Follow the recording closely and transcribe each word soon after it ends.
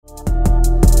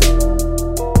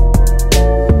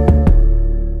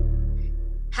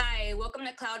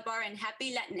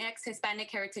Latinx Hispanic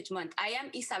Heritage Month. I am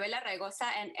Isabela Raygoza,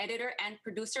 an editor and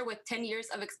producer with 10 years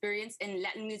of experience in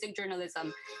Latin music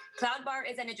journalism. CloudBar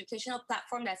is an educational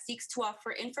platform that seeks to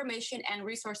offer information and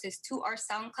resources to our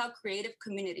SoundCloud creative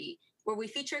community, where we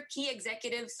feature key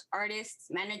executives, artists,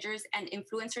 managers, and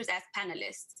influencers as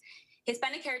panelists.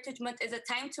 Hispanic Heritage Month is a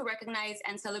time to recognize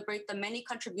and celebrate the many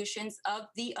contributions of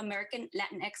the American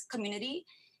Latinx community,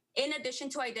 in addition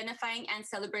to identifying and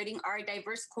celebrating our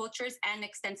diverse cultures and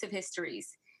extensive histories.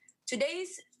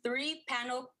 Today's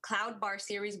three-panel Cloud Bar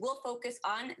series will focus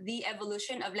on the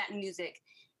evolution of Latin music,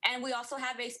 and we also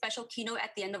have a special keynote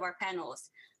at the end of our panels.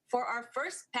 For our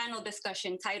first panel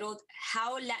discussion titled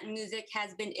How Latin Music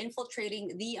Has Been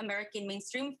Infiltrating the American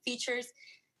Mainstream features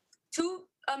two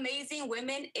amazing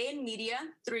women in media,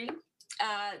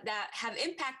 that have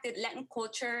impacted Latin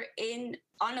culture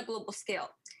on a global scale.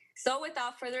 So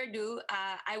without further ado,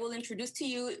 I will introduce to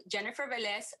you Jennifer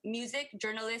Velez, music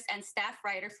journalist and staff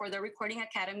writer for the Recording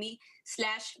Academy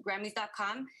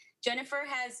 /Grammys.com. Jennifer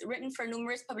has written for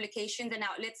numerous publications and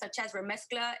outlets such as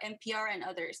Remezcla, NPR, and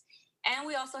others. And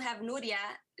we also have Núria.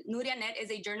 Núria Net is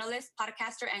a journalist,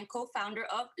 podcaster, and co-founder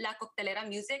of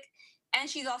lacocteleramusic. And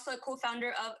she's also a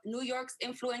co-founder of New York's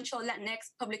influential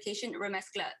Latinx publication,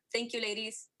 Remezcla. Thank you,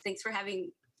 ladies. Thanks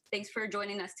for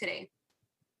joining us today.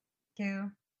 Thank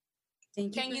you.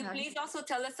 Can you please also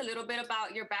tell us a little bit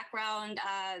about your background,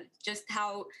 just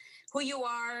who you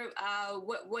are,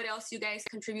 what else you guys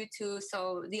contribute to,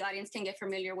 so the audience can get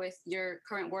familiar with your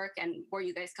current work and where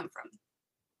you guys come from?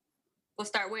 We'll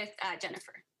start with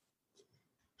Jennifer.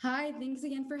 Hi, thanks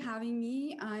again for having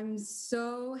me. I'm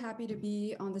so happy to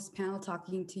be on this panel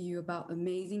talking to you about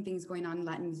amazing things going on in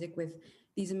Latin music with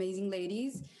these amazing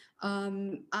ladies.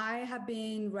 I have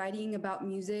been writing about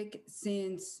music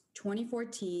since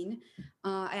 2014.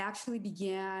 I actually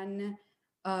began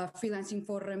freelancing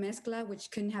for Remezcla,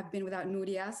 which couldn't have been without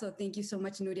Núria. So thank you so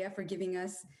much, Núria, for giving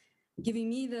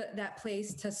me that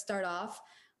place to start off.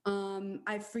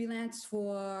 I freelanced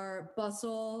for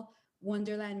Bustle,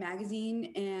 Wonderland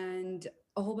Magazine, and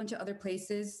a whole bunch of other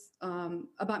places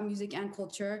about music and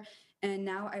culture. And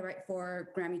now I write for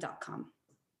Grammy.com.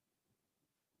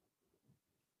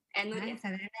 And nice.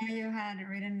 I didn't know you had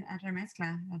written at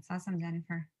Remezcla. That's awesome,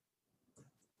 Jennifer.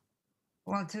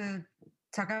 Well, to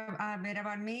talk a bit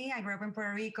about me, I grew up in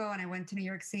Puerto Rico and I went to New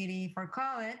York City for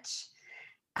college.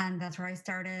 And that's where I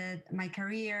started my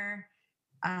career.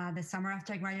 The summer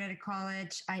after I graduated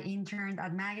college, I interned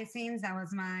at magazines. That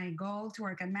was my goal, to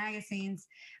work at magazines.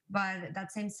 But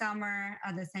that same summer,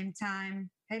 at the same time,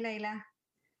 hey, Leila.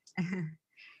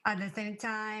 At the same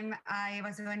time, I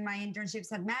was doing my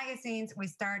internships at magazines. We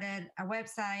started a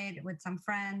website with some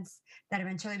friends that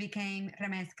eventually became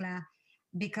Remezcla,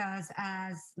 because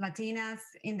as Latinas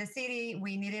in the city,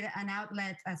 we needed an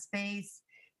outlet, a space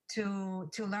to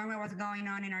learn what was going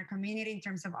on in our community in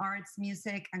terms of arts,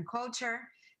 music, and culture.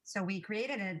 So we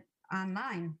created it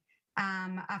online.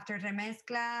 After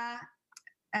Remezcla,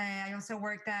 I also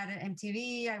worked at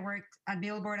MTV. I worked at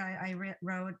Billboard. I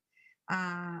wrote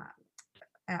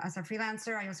as a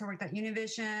freelancer. I also worked at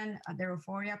Univision, at the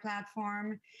Euphoria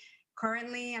platform.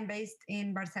 Currently, I'm based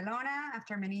in Barcelona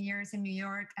after many years in New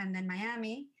York and then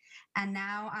Miami. And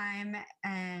now I'm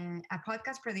a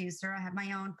podcast producer. I have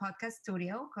my own podcast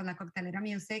studio called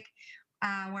lacocteleramusic,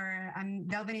 where I'm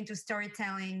delving into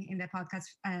storytelling in the podcast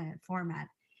format,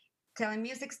 telling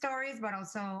music stories, but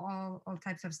also all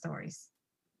types of stories.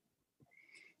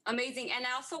 Amazing. And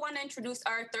I also want to introduce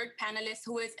our third panelist,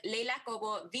 who is Leila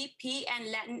Cobo, VP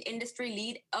and Latin Industry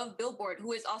Lead of Billboard,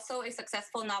 who is also a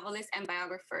successful novelist and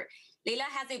biographer. Leila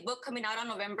has a book coming out on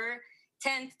November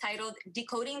 10th titled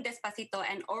Decoding Despacito,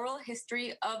 an Oral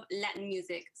History of Latin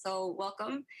Music. So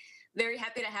welcome. Very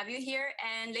happy to have you here.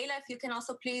 And Leila, if you can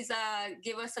also please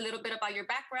give us a little bit about your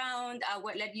background,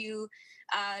 what led you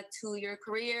to your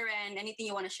career, and anything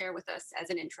you want to share with us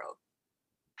as an intro.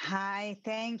 Hi,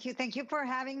 thank you. Thank you for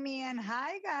having me. And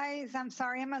hi, guys. I'm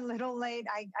sorry I'm a little late.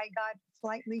 I got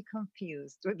slightly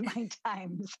confused with my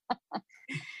times.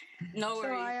 No worries.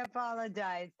 So I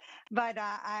apologize. But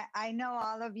I know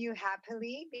all of you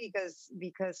happily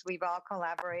because we've all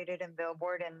collaborated in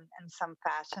Billboard in some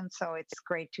fashion. So it's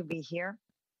great to be here.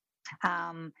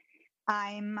 I'm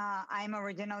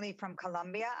originally from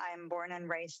Colombia. I'm born and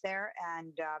raised there.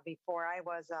 And before I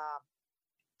was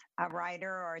a writer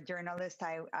or a journalist,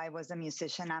 I was a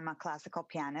musician. I'm a classical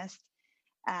pianist.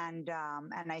 And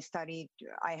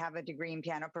I have a degree in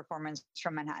piano performance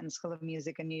from Manhattan School of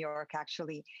Music in New York,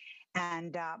 actually.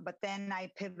 And, but then I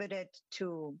pivoted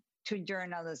to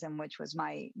journalism, which was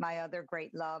my other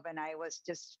great love. And I was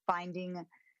just finding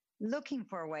looking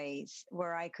for ways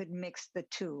where I could mix the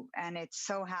two. And it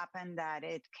so happened that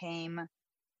it came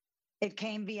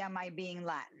via my being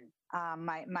Latin.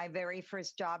 My very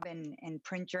first job in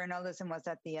print journalism was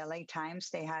at the LA Times.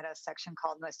 They had a section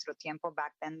called Nuestro Tiempo.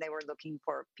 Back then, they were looking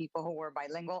for people who were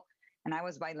bilingual, and I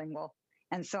was bilingual.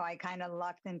 And so I kind of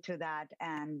lucked into that,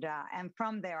 and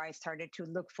from there I started to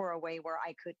look for a way where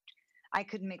I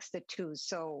could mix the two.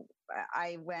 So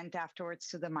I went afterwards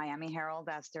to the Miami Herald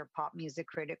as their pop music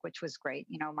critic, which was great.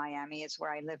 You know, Miami is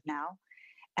where I live now,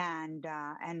 and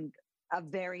a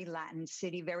very Latin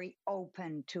city, very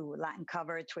open to Latin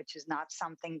coverage, which is not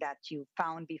something that you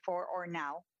found before or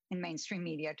now in mainstream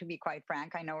media, to be quite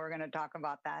frank. I know we're going to talk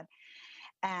about that.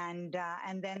 And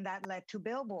then that led to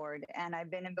Billboard. And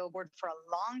I've been in Billboard for a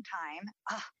long time,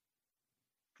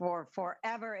 for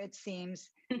forever, it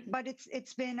seems. But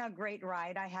it's been a great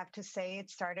ride, I have to say. It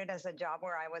started as a job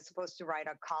where I was supposed to write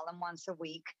a column once a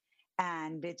week.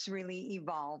 And it's really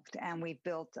evolved. And we've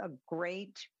built a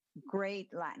great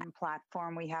Latin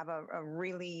platform. We have a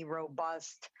really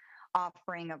robust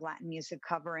offering of Latin music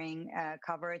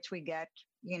coverage. We get,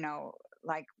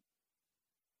 like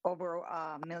over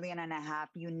 1.5 million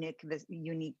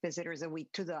unique visitors a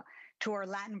week to our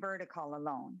Latin vertical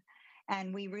alone.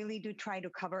 And we really do try to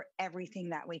cover everything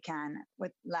that we can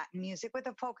with Latin music, with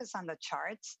a focus on the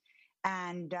charts.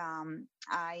 And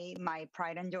my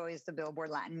pride and joy is the Billboard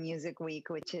Latin Music Week,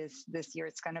 which is this year.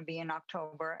 It's going to be in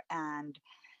October. And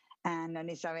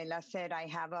Isabela said, I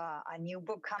have a new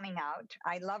book coming out.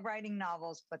 I love writing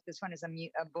novels, but this one is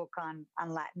a book on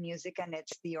Latin music, and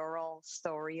it's the oral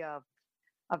story of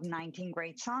 19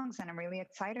 great songs. And I'm really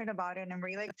excited about it. And I'm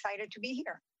really excited to be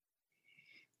here.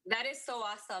 That is so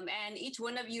awesome. And each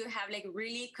one of you have like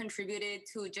really contributed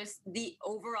to just the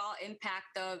overall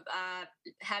impact of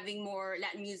having more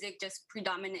Latin music just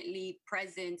predominantly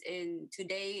present in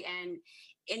today and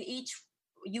in each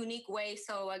unique way.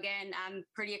 So again, I'm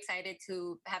pretty excited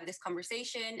to have this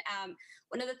conversation.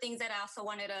 One of the things that I also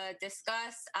wanted to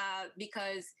discuss,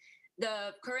 because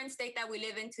the current state that we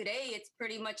live in today, it's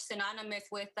pretty much synonymous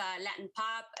with Latin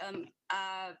pop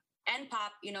and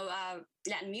pop,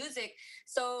 Latin music.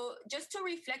 So just to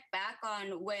reflect back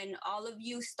on when all of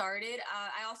you started,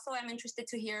 I also am interested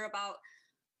to hear about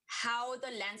how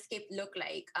the landscape looked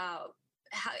like.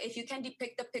 If you can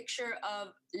depict the picture of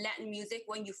Latin music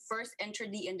when you first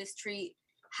entered the industry,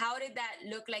 how did that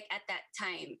look like at that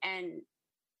time?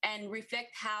 And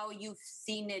reflect how you've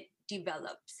seen it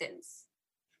develop since.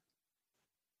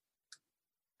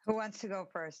 Who wants to go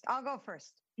first? I'll go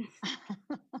first.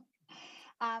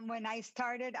 When I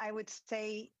started, I would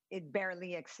say it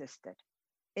barely existed.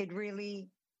 It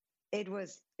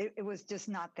was just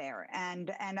not there.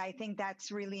 And I think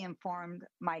that's really informed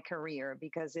my career,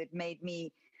 because it made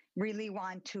me really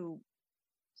want to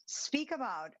speak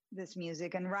about this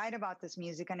music and write about this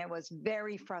music. And it was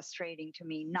very frustrating to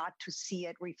me not to see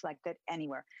it reflected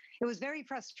anywhere. It was very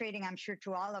frustrating, I'm sure,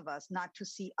 to all of us not to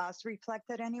see us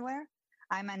reflected anywhere.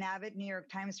 I'm an avid New York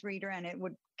Times reader, and it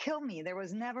would kill me. There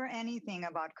was never anything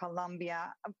about Colombian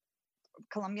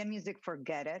music,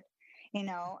 forget it,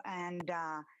 and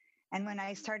when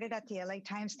I started at the LA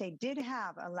Times, they did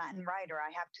have a Latin writer, I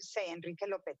have to say, Enrique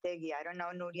Lopetegui. I don't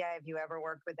know, Núria, if you ever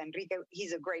worked with Enrique.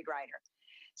 He's a great writer.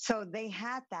 So they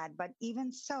had that, but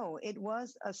even so, it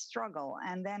was a struggle.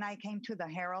 And then I came to the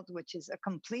Herald, which is a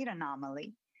complete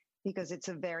anomaly because it's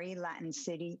a very Latin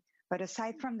city. But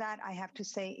aside from that, I have to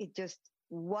say it just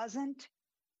wasn't,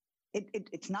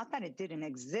 it's not that it didn't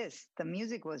exist. The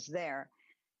music was there.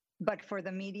 But for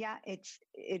the media,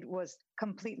 it was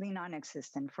completely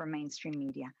non-existent for mainstream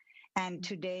media. And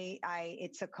today,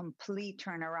 it's a complete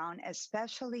turnaround,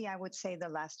 especially, I would say, the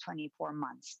last 24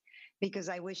 months, because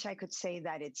I wish I could say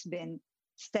that it's been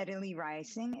steadily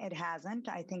rising. It hasn't.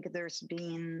 I think there's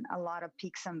been a lot of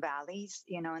peaks and valleys,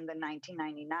 in the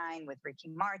 1999 with Ricky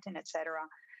Martin, et cetera.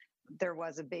 There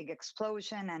was a big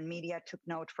explosion and media took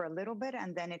note for a little bit,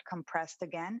 and then it compressed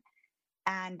again.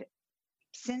 And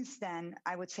since then,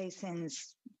 I would say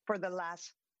for the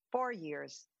last 4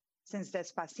 years, since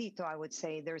Despacito, I would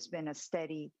say there's been a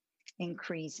steady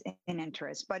increase in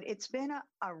interest. But it's been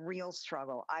a real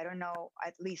struggle. I don't know,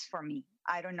 at least for me.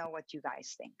 I don't know what you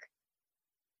guys think.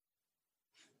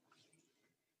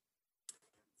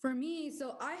 For me,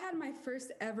 so I had my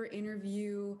first ever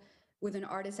interview with an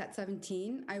artist at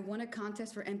 17. I won a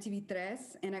contest for MTV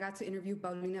Tres, and I got to interview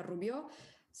Paulina Rubio.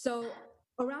 So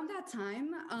around that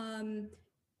time,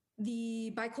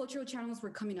 the bicultural channels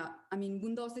were coming up. I mean,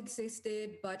 Mundos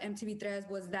existed, but MTV Tres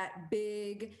was that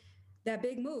big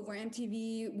move where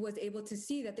MTV was able to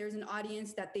see that there's an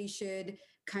audience that they should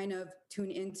kind of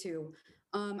tune into.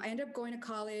 I ended up going to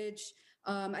college.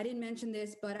 I didn't mention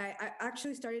this, but I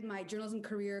actually started my journalism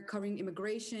career covering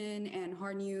immigration and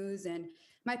hard news. And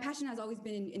my passion has always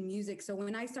been in music. So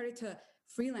when I started to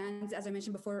freelance, as I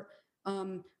mentioned before,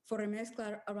 for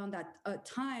Remezcla around that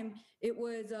time, it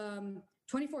was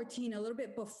 2014, a little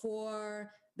bit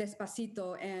before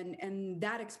Despacito and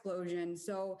that explosion.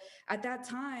 So at that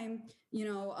time,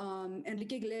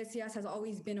 Enrique Iglesias has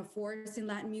always been a force in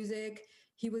Latin music.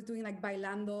 He was doing like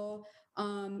Bailando.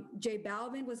 J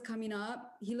Balvin was coming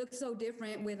up. He looked so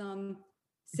different with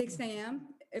 6 a.m.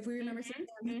 If we remember 6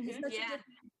 a.m. It's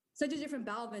such a different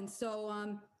Balvin.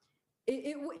 So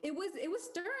it was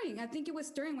stirring. I think it was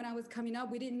stirring when I was coming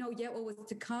up. We didn't know yet what was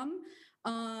to come,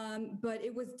 but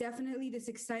it was definitely this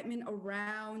excitement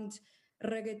around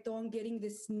reggaeton getting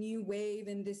this new wave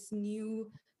and this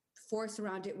new force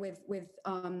around it with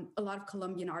a lot of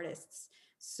Colombian artists.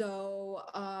 So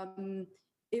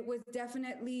it was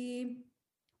definitely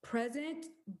present,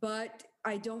 but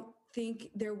I don't think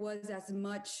there was as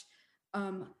much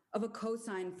of a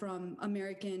cosign from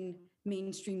American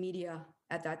mainstream media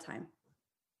at that time.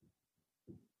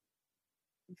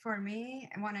 For me,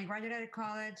 when I graduated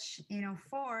college,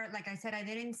 like I said, I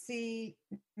didn't see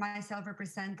myself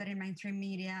represented in mainstream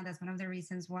media. That's one of the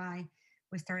reasons why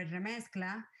we started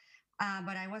Remezcla.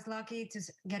 But I was lucky to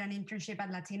get an internship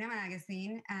at Latina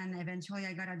Magazine, and eventually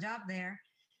I got a job there.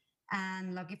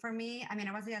 And lucky for me,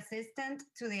 I was the assistant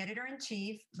to the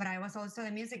editor-in-chief, but I was also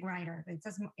the music writer.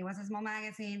 It was a small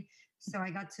magazine, so I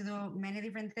got to do many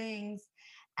different things.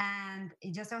 And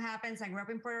it just so happens I grew up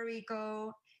in Puerto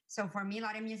Rico. So for me,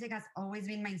 Latin music has always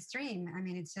been mainstream.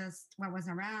 It's just what was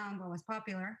around, what was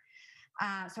popular.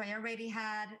 So I already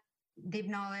had deep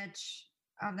knowledge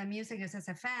of the music just as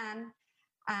a fan.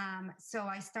 So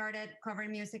I started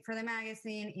covering music for the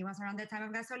magazine. It was around the time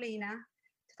of Gasolina,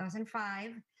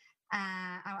 2005.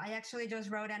 I actually just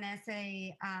wrote an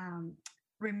essay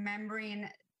remembering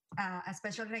a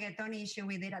special reggaeton issue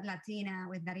we did at Latina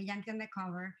with Daddy Yankee on the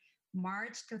cover,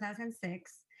 March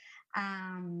 2006.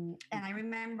 And I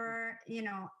remember,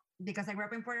 because I grew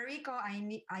up in Puerto Rico,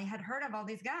 I had heard of all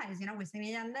these guys, Wisin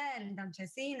y Yandel, Don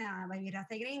Chesina, Baby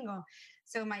Raza Gringo.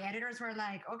 So my editors were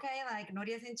like, okay, like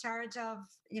Nuria's in charge of,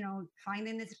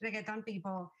 finding these reggaeton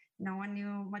people no one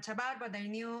knew much about, but they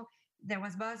knew there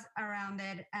was buzz around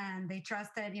it, and they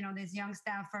trusted, this young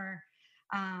staffer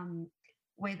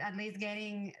with at least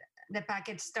getting the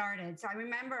package started. So I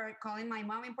remember calling my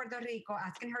mom in Puerto Rico,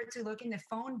 asking her to look in the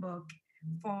phone book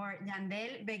for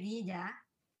Yandel Beguilla,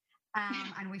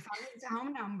 and we found his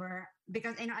home number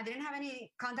because I didn't have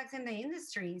any contacts in the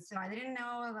industry, so I didn't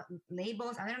know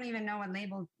labels. I didn't even know what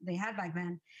label they had back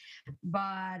then.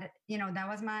 But that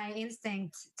was my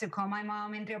instinct to call my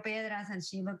mom in Rio Piedras, and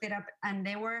she looked it up, and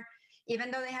they were,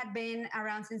 even though they had been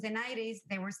around since the 90s,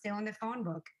 they were still in the phone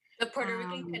book. The Puerto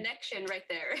Rican connection right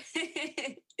there.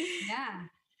 Yeah.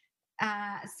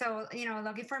 So,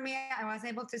 lucky for me, I was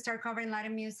able to start covering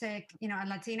Latin music, at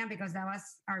Latina, because that was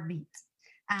our beat.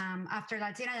 After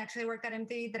Latina, I actually worked at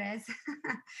MTV3.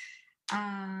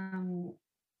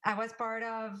 I was part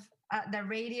of the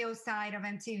radio side of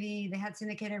MTV. They had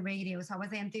syndicated radio. So I was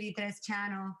the MTV3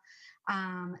 channel.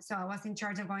 So I was in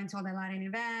charge of going to all the Latin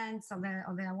events, all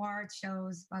the award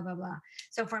shows, blah, blah, blah.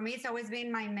 So for me, it's always been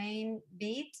my main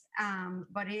beat.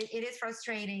 But it is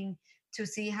frustrating to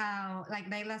see how, like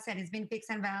Leila said, it's been peaks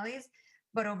and valleys.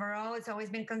 But overall, it's always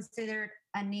been considered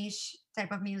a niche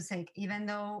type of music. Even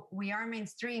though we are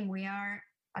mainstream, we are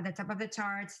at the top of the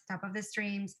charts, top of the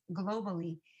streams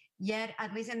globally. Yet,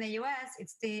 at least in the US,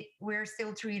 we're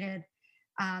still treated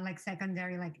like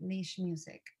secondary, like niche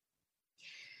music.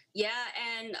 Yeah,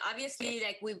 and obviously,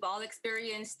 like we've all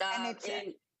experienced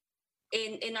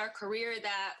in our career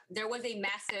that there was a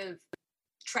massive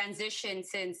transition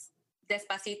since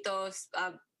Despacito's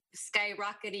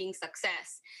skyrocketing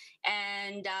success.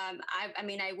 And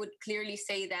I would clearly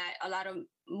say that a lot of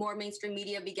more mainstream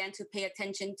media began to pay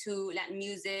attention to Latin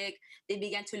music. They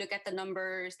began to look at the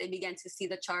numbers, they began to see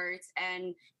the charts,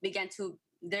 and began to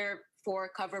therefore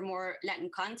cover more Latin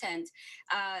content.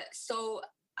 So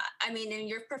in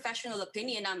your professional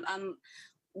opinion, I'm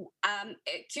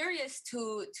curious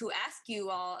to ask you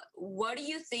all, what do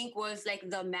you think was like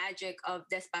the magic of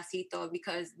Despacito?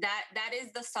 Because that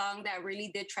is the song that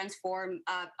really did transform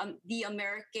the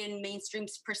American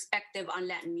mainstream's perspective on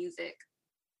Latin music.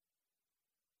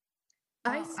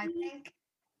 I think,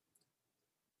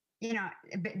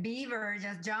 Beaver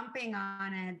just jumping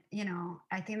on it,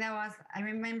 I think I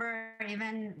remember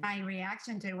even my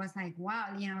reaction to it was like,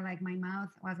 wow, like my mouth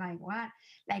was like, what?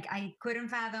 Like I couldn't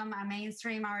fathom a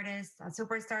mainstream artist, a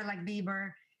superstar like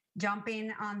Bieber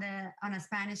jumping on a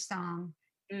Spanish song.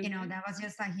 Mm-hmm. That was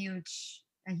just a huge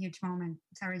a huge moment.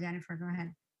 Sorry, Jennifer, go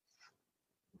ahead.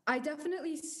 I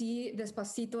definitely see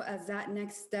Despacito as that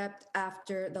next step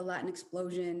after the Latin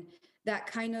explosion, that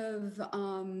kind of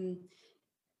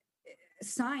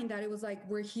sign that it was like,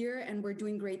 we're here and we're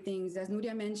doing great things. As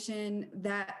Nuria mentioned,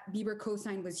 that Bieber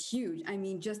cosign was huge. I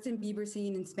mean, Justin Bieber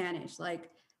singing in Spanish, like,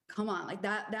 come on, like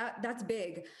that's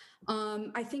big.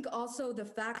 I think also the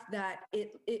fact that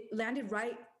it landed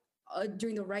right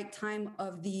during the right time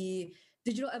of the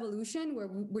digital evolution, where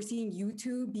we're seeing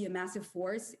YouTube be a massive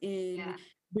force in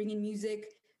bringing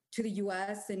music to the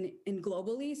US and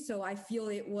globally. So I feel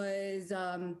it was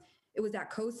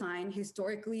that cosign.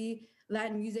 Historically,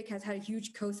 Latin music has had a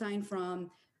huge cosign from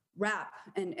rap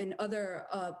and other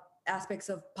aspects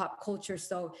of pop culture.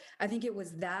 So I think it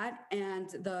was that and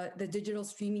the digital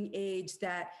streaming age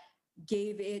that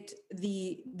gave it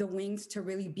the wings to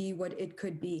really be what it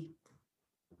could be.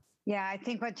 Yeah, I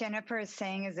think what Jennifer is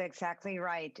saying is exactly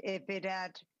right. If it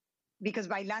had, because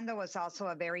Bailando was also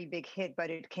a very big hit, but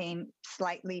it came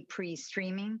slightly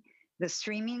pre-streaming. The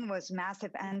streaming was massive,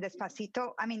 and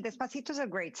Despacito. I mean, Despacito is a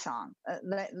great song.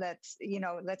 Let's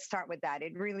start with that.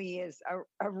 It really is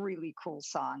a really cool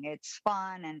song. It's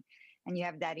fun, and you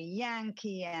have Daddy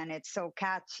Yankee, and it's so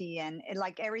catchy, and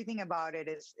like everything about it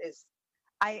is.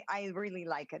 I really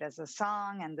like it as a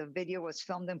song, and the video was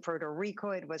filmed in Puerto Rico.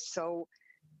 It was so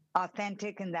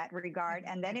authentic in that regard.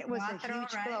 And then it was a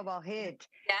huge global hit.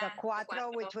 Yeah, The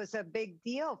Cuatro, which was a big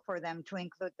deal for them to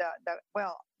include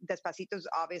well, Despacito's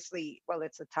obviously, well,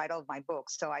 it's the title of my book.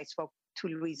 So I spoke to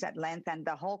Luis at length, and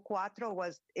the whole Cuatro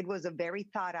was a very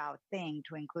thought out thing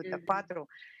to include the Cuatro.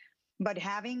 But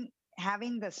having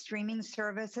the streaming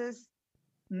services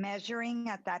measuring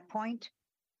at that point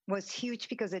was huge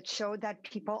because it showed that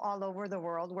people all over the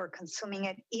world were consuming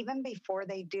it even before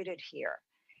they did it here.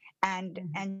 And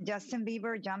Justin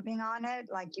Bieber jumping on it,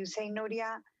 like you say,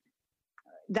 Nuria,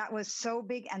 that was so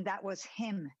big, and that was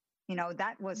him.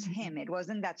 That was him. It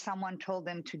wasn't that someone told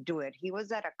him to do it. He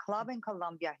was at a club in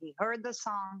Colombia. He heard the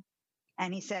song,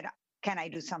 and he said, "Can I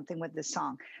do something with this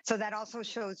song?" So that also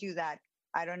shows you that,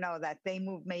 I don't know, that they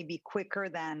move maybe quicker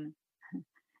than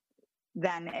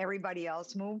everybody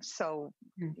else moves. So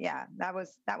yeah, that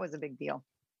was a big deal.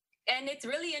 And it's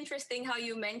really interesting how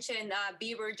you mentioned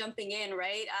Bieber jumping in,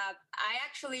 right? I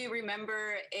actually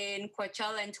remember in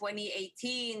Coachella in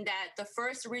 2018 that the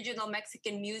first regional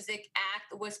Mexican music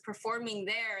act was performing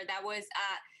there. That was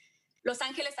Los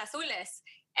Angeles Azules.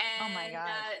 And oh my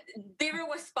God. Bieber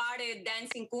was spotted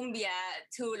dancing cumbia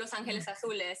to Los Angeles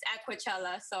Azules at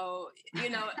Coachella. So,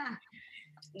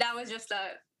 that was just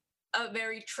a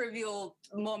very trivial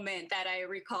moment that I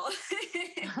recall.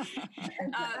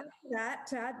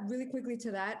 To add really quickly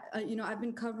to that, I've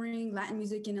been covering Latin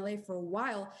music in LA for a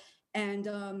while,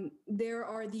 and there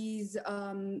are these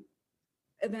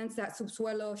events that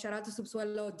Subsuelo, shout out to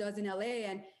Subsuelo, does in LA,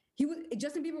 and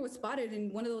Justin Bieber was spotted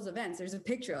in one of those events. There's a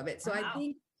picture of it. So wow. I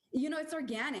think, it's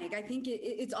organic. I think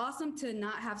it's awesome to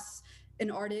not have an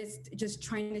artist just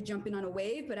trying to jump in on a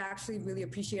wave, but actually really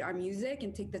appreciate our music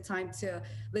and take the time to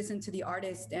listen to the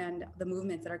artist and the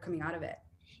movements that are coming out of it.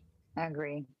 I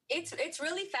agree. It's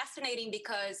really fascinating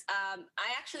because I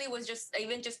actually was just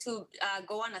to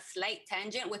go on a slight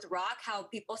tangent with rock, how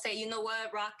people say, you know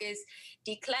what, rock is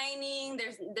declining.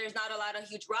 There's not a lot of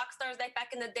huge rock stars like back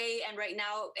in the day. And right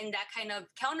now, in that kind of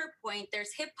counterpoint,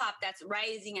 there's hip hop that's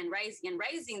rising and rising and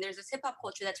rising. There's this hip hop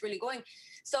culture that's really going.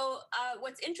 So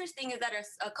what's interesting is that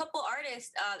a couple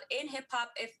artists in hip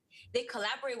hop, if they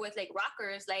collaborate with like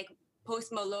rockers, like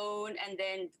Post Malone, and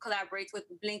then collaborates with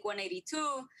Blink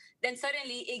 182, then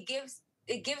suddenly it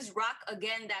gives rock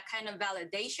again that kind of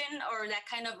validation or that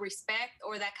kind of respect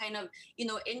or that kind of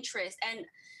interest. And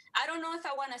I don't know if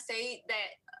I want to say that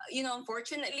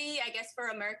unfortunately, I guess for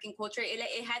American culture,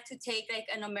 it had to take like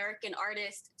an American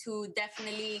artist to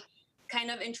definitely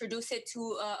kind of introduce it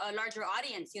to a larger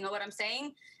audience. You know what I'm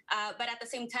saying? But at the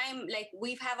same time, like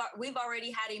we've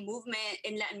already had a movement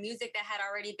in Latin music that had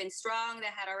already been strong,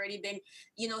 that had already been,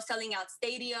 selling out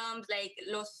stadiums. Like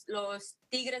Los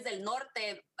Tigres del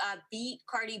Norte beat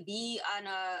Cardi B on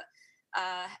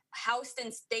a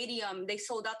Houston Stadium. They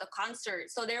sold out the concert.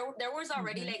 So there was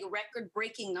already like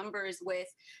record-breaking numbers with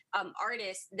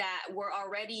artists that were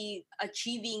already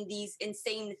achieving these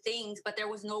insane things, but there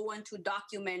was no one to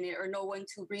document it or no one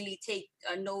to really take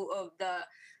a note of the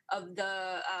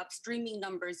streaming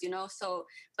numbers, So,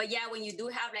 but yeah, when you do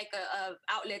have like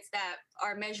outlets that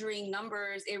are measuring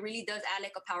numbers, it really does add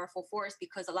like a powerful force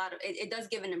because a lot of it does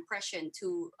give an impression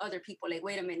to other people. Like,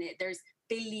 wait a minute, there's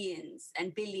billions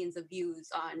and billions of views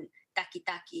on Taki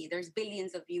Taki. There's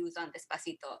billions of views on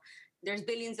Despacito. There's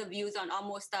billions of views on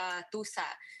Almost Tusa.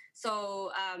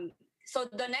 So so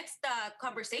the next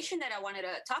conversation that I wanted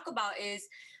to talk about is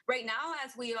right now,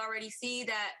 as we already see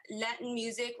that Latin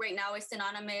music right now is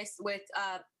synonymous with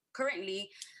currently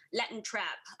Latin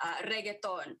trap,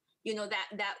 reggaeton,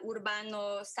 that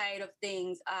urbano side of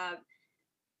things.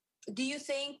 Do you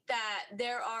think that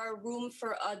there are room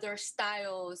for other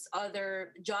styles,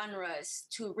 other genres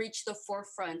to reach the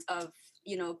forefront of,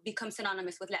 become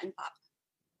synonymous with Latin pop?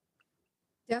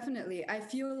 Definitely. I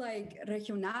feel like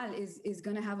regional is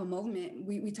going to have a moment.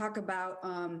 We talk about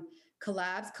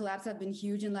collabs. Collabs have been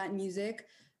huge in Latin music.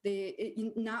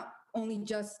 Not only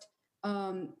just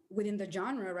within the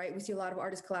genre, right? We see a lot of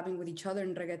artists collabing with each other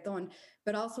in reggaeton,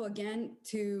 but also, again,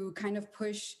 to kind of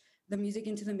push the music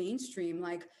into the mainstream.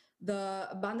 Like the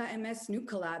Banda MS Snoop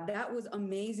collab, that was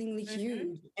amazingly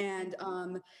huge. And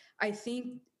I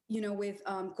think, with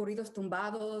corridos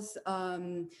tumbados,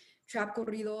 trap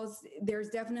corridos, there's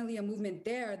definitely a movement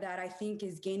there that I think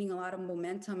is gaining a lot of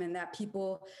momentum and that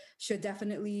people should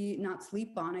definitely not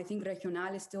sleep on. I think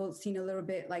regional is still seen a little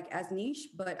bit like as niche,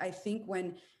 but I think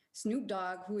when Snoop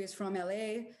Dogg, who is from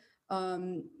LA,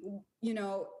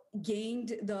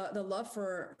 gained the love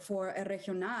for a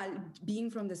regional, being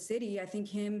from the city, I think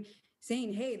him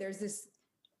saying, hey, there's this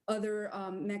other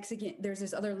there's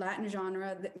this other Latin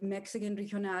genre, Mexican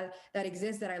regional that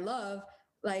exists that I love,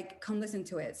 like, come listen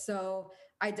to it. So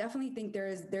I definitely think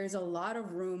there's a lot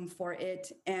of room for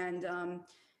it, and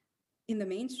in the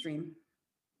mainstream.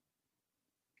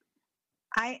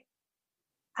 I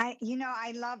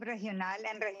love regional,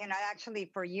 and regional actually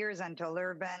for years until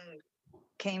urban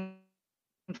came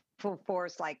full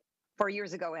force, like 4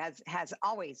 years ago, has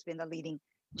always been the leading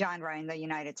genre in the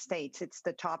United States. It's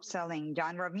the top selling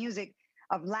genre of music,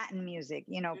 of Latin music,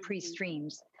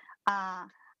 pre-streams.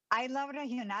 I love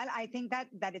regional. I think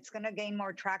that it's going to gain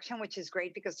more traction, which is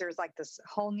great because there's like this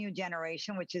whole new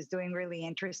generation which is doing really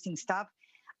interesting stuff.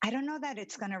 I don't know that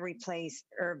it's going to replace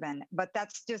urban, but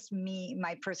that's just me,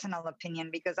 my personal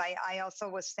opinion, because I also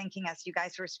was thinking as you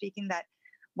guys were speaking that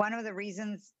one of the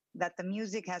reasons that the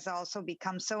music has also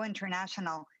become so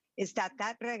international is that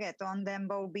reggaeton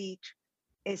dembow beat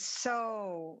is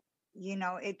so,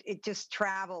 it just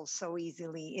travels so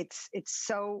easily. It's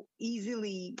so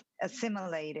easily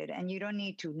assimilated, and you don't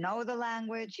need to know the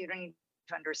language. You don't need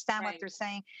to understand what they're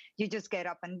saying. You just get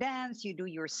up and dance. You do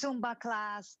your Zumba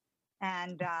class,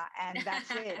 and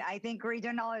that's it. I think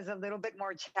regional is a little bit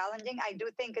more challenging. I do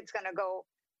think it's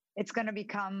going to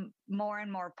become more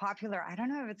and more popular. I don't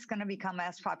know if it's going to become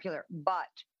as popular, but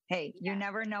hey, you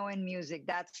never know in music.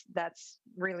 That's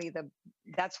really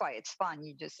that's why it's fun.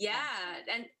 You just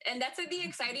and that's the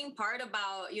exciting part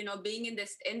about being in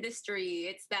this industry.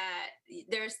 It's that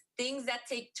there's things that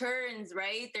take turns,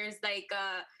 right? There's like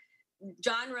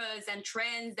genres and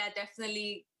trends that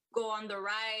definitely go on the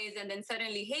rise, and then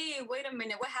suddenly, hey, wait a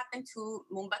minute, what happened to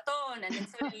mumbaton? And then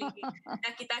suddenly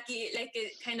taki taki, like,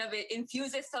 it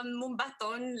infuses some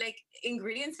mumbaton like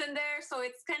ingredients in there. So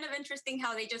it's kind of interesting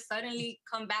how they just suddenly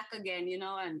come back again,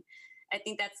 and I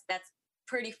think that's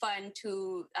pretty fun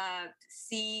to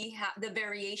see how the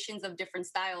variations of different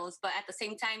styles. But at the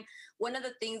same time, one of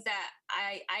the things that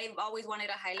I've always wanted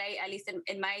to highlight, at least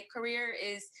in my career,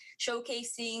 is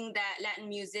showcasing that Latin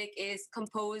music is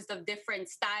composed of different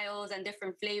styles and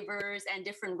different flavors and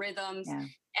different rhythms,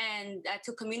 and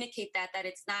to communicate that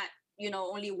it's not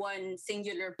only one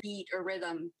singular beat or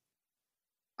rhythm.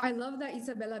 I love that,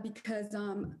 Isabela, because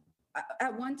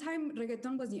at one time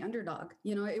reggaeton was the underdog.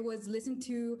 It was listened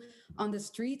to on the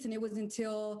streets, and it was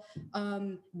until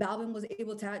Balvin was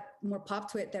able to add more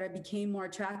pop to it that it became more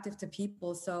attractive to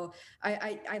people. So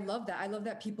I love that. I love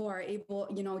that people are able,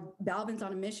 Balvin's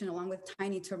on a mission along with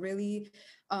Tiny to really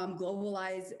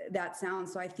globalize that sound.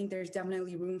 So I think there's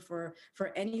definitely room for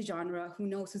any genre. Who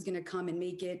knows who's going to come and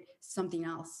make it something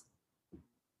else.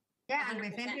 Yeah, and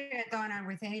within reggaeton and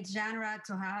within each genre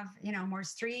to have, more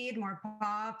street, more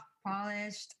pop,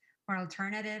 polished, more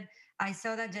alternative. I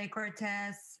saw that Jay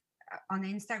Cortez on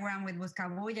Instagram with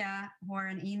Buscabulla, who are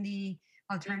an indie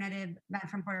alternative band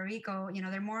from Puerto Rico.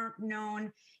 They're more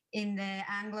known in the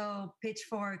Anglo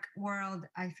pitchfork world,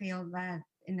 I feel, that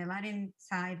in the Latin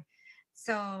side.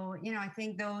 So, I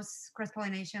think those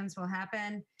cross-pollinations will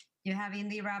happen. You have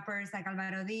indie rappers like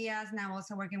Alvaro Diaz, now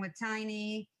also working with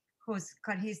Tiny, who's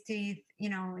cut his teeth,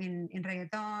 in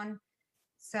reggaeton.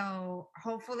 So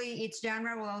hopefully each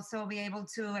genre will also be able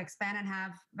to expand and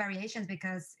have variations,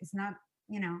 because it's not,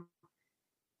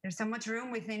 There's so much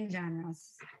room within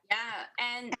genres. Yeah,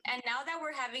 and now that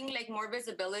we're having like more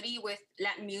visibility with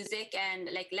Latin music, and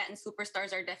like Latin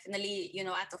superstars are definitely, you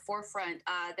know, at the forefront.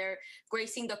 They're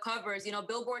gracing the covers. You know,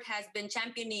 Billboard has been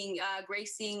championing,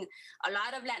 gracing a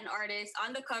lot of Latin artists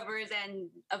on the covers, and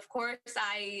of course,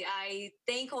 I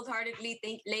thank wholeheartedly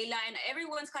thank Leila and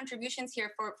everyone's contributions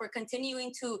here for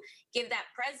continuing to give that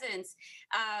presence.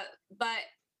 But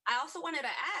I also wanted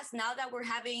to ask, now that we're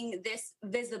having this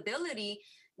visibility,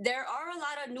 there are a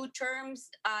lot of new terms,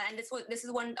 and this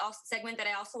is one segment that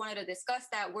I also wanted to discuss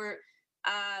that we're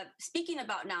speaking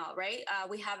about now, right?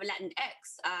 We have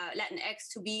Latinx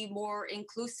to be more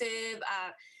inclusive.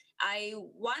 I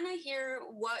want to hear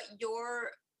what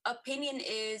your opinion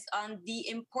is on the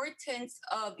importance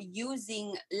of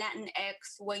using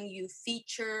Latinx when you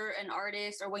feature an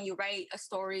artist or when you write a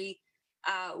story.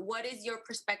 What is your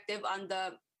perspective on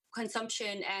the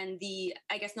consumption and the,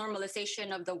 I guess,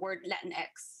 normalization of the word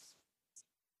Latinx?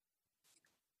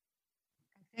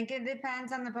 I think it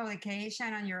depends on the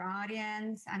publication, on your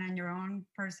audience, and on your own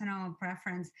personal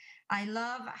preference. I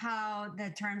love how the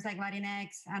terms like Latinx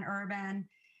and urban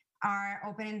are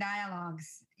opening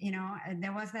dialogues. You know,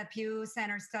 there was that Pew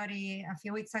Center study a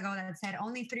few weeks ago that said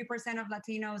only 3% of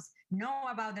Latinos know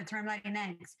about the term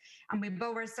Latinx. And we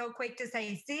both were so quick to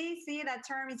say, see, that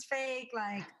term is fake.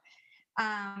 Like,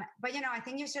 but, you know, I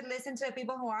think you should listen to the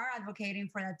people who are advocating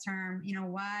for that term. You know,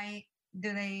 why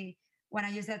do they want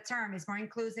to use that term? It's more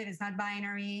inclusive. It's not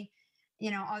binary.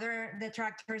 You know, other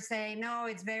detractors say, no,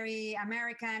 it's very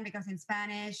American because in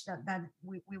Spanish that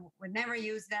we would never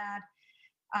use that.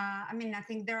 I mean, I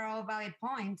think they're all valid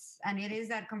points, and it is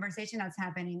that conversation that's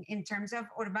happening. In terms of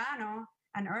urbano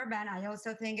and urban, I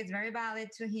also think it's very valid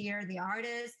to hear the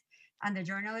artists and the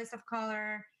journalists of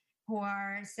color who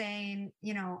are saying,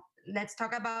 you know, let's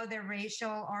talk about the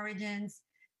racial origins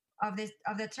of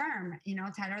the term. You know,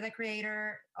 Tyler the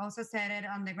Creator also said it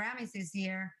on the Grammys this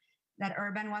year that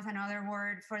urban was another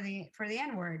word for the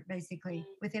N-word, basically,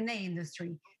 within the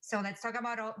industry. So let's talk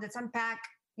about let's unpack,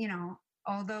 you know,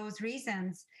 all those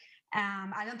reasons.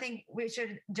 I don't think we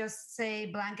should just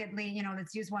say blanketly, you know,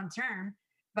 let's use one term,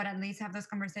 but at least have those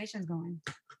conversations going.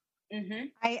 Mm-hmm.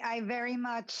 I very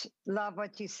much love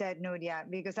what you said, Núria,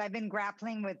 because I've been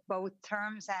grappling with both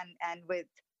terms and with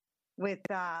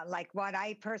like what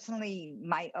I personally,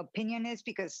 my opinion is,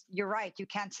 because you're right, you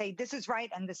can't say this is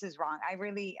right and this is wrong. I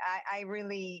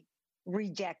really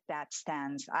reject that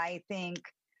stance. I think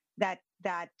that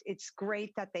it's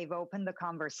great that they've opened the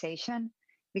conversation,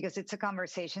 because it's a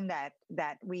conversation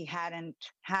that we hadn't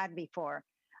had before.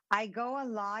 I go a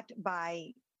lot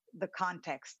by the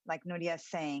context, like Núria is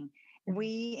saying.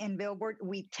 We in Billboard,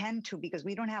 we tend to, because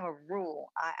we don't have a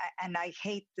rule. And I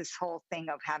hate this whole thing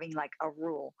of having like a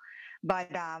rule. But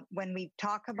when we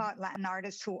talk about Latin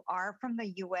artists who are from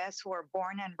the US, who are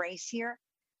born and raised here,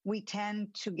 we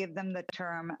tend to give them the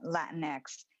term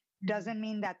Latinx. Doesn't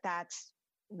mean that that's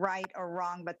right or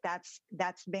wrong, but that's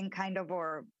been kind of,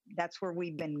 or that's where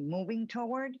we've been moving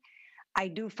toward. I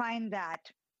do find that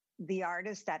the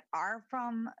artists that are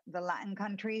from the Latin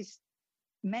countries,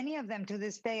 many of them to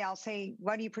this day, I'll say,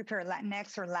 what do you prefer,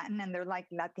 Latinx or Latin? And they're like,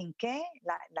 Latin qué?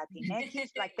 Latinx?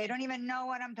 Like they don't even know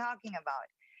what I'm talking about.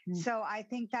 So I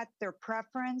think that their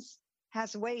preference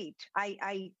has weight.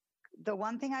 The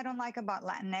one thing I don't like about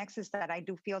Latinx is that I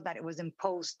do feel that it was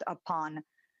imposed upon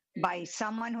by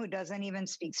someone who doesn't even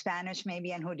speak Spanish,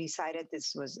 maybe, and who decided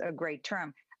this was a great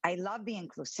term. I love the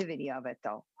inclusivity of it,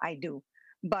 though. I do.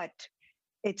 But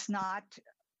it's not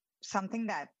something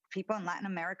that people in Latin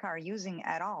America are using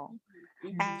at all.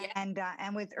 Mm-hmm.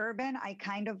 And with urban, I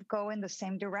kind of go in the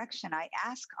same direction. I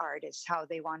ask artists how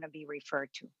they want to be referred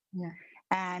to. Yeah.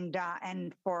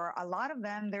 And for a lot of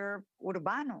them, they're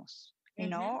urbanos, you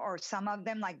mm-hmm. know, or some of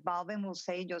them, like Balvin, will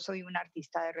say, yo soy un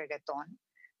artista de reggaeton.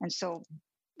 And so,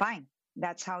 fine,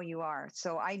 that's how you are.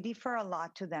 So I defer a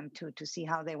lot to them to see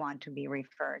how they want to be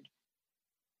referred.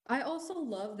 I also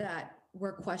love that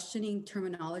we're questioning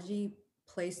terminology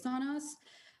placed on us.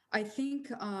 I think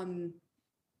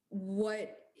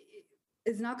what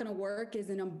is not going to work is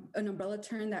an umbrella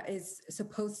term that is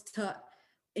supposed to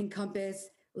encompass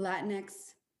Latinx,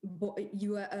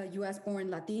 US-born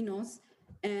Latinos,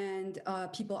 and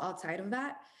people outside of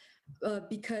that,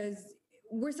 because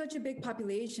we're such a big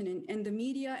population, and the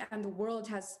media and the world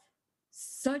has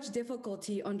such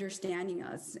difficulty understanding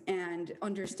us and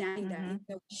understanding mm-hmm.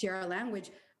 that we share a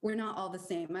language. We're not all the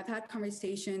same. I've had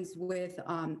conversations with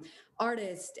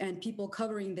artists and people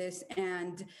covering this,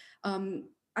 and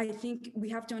I think we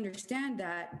have to understand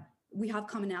that we have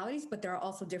commonalities, but there are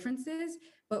also differences,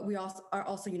 but we also are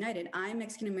also united. I'm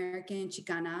Mexican American,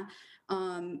 Chicana,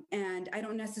 and I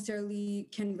don't necessarily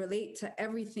can relate to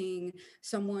everything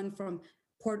someone from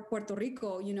Puerto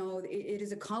Rico, it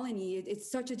is a colony.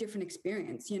 It's such a different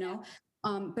experience,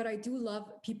 but I do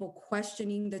love people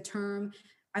questioning the term.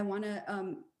 I want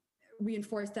to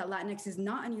reinforce that Latinx is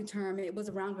not a new term. It was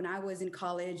around when I was in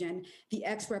college, and the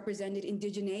X represented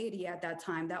indigeneity at that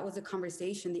time. That was a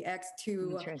conversation, the X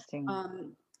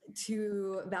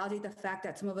to validate the fact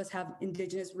that some of us have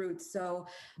indigenous roots. So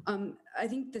I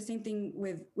think the same thing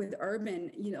with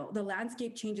urban, the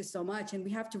landscape changes so much, and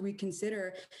we have to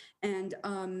reconsider and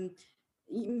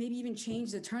maybe even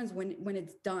change the terms when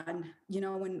it's done,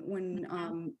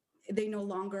 when they no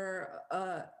longer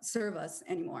serve us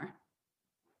anymore.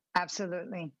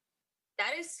 Absolutely.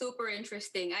 That is super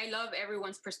interesting. I love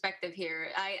everyone's perspective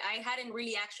here. I hadn't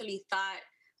really actually thought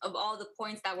of all the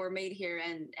points that were made here,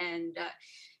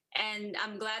 and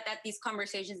I'm glad that these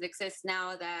conversations exist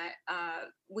now. That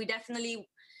we definitely,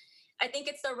 I think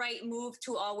it's the right move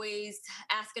to always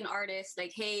ask an artist,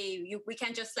 like, hey, we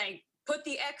can't just like put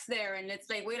the X there, and it's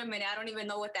like, wait a minute, I don't even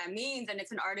know what that means, and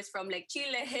it's an artist from like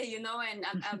Chile, and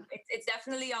it's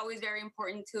definitely always very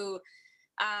important to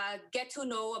get to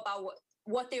know about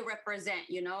what they represent,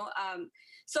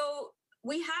 So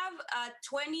we have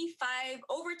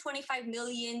over 25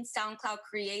 million SoundCloud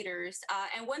creators.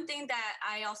 And one thing that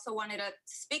I also wanted to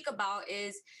speak about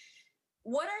is,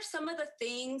 what are some of the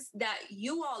things that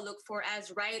you all look for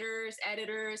as writers,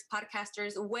 editors,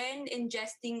 podcasters when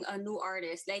ingesting a new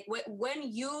artist? Like when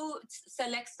you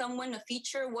select someone to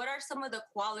feature, what are some of the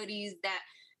qualities that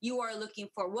you are looking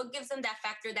for? What gives them that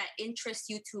factor that interests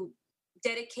you to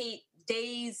dedicate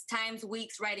days, times,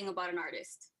 weeks writing about an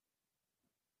artist?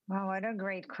 Wow, what a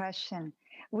great question.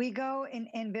 We go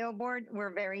in Billboard, we're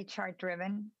very chart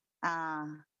driven.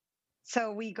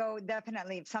 So we go,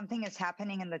 definitely, if something is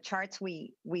happening in the charts,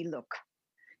 we look,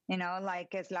 like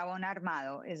Eslabon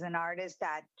Armado is an artist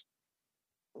that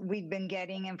we've been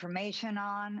getting information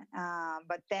on,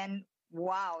 but then,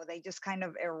 wow, they just kind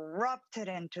of erupted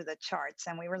into the charts.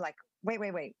 And we were like,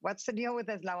 wait, what's the deal with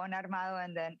Eslabon Armado?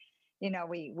 And then,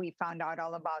 we found out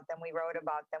all about them. We wrote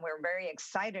about them. We're very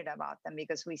excited about them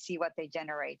because we see what they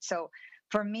generate. So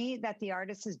for me, that the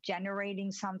artist is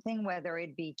generating something, whether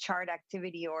it be chart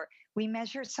activity or we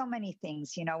measure so many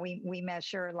things, we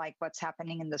measure like what's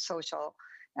happening in the social,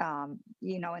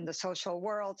 in the social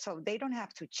world. So they don't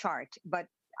have to chart, but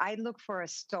I look for a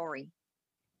story.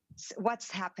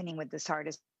 What's happening with this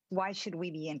artist? Why should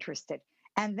we be interested?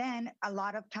 And then a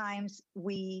lot of times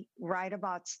we write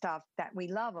about stuff that we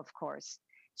love, of course.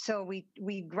 So we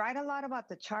write a lot about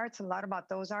the charts, a lot about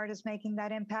those artists making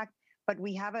that impact. But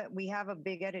we have a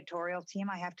big editorial team.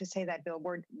 I have to say that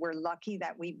Billboard, we're lucky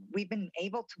that we've been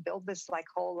able to build this like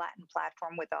whole Latin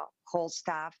platform with a whole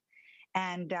staff.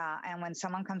 And when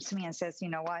someone comes to me and says, you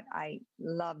know what, I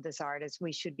love this artist,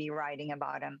 we should be writing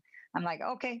about him, I'm like,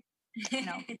 okay,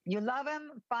 you love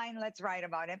him, fine, let's write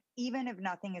about him, even if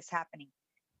nothing is happening.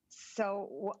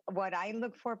 So what I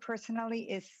look for personally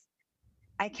is,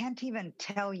 I can't even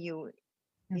tell you,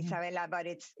 Isabela, but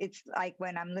it's like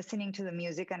when I'm listening to the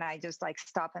music and I just like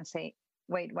stop and say,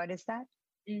 wait, what is that?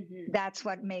 Mm-hmm. That's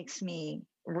what makes me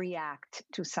react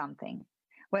to something,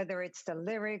 whether it's the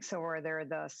lyrics or whether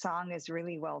the song is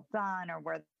really well done or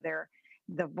whether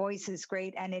the voice is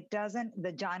great. And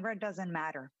the genre doesn't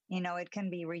matter. It can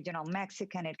be regional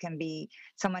Mexican, it can be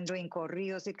someone doing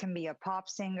corridos, it can be a pop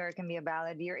singer, it can be a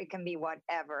balladeer, it can be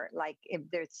whatever. Like if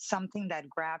there's something that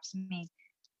grabs me,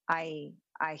 I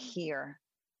hear.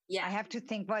 Yeah. I have to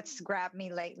think what's grabbed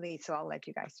me lately. So I'll let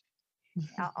you guys,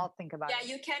 I'll think about it.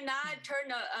 Yeah, you cannot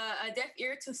turn a deaf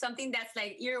ear to something that's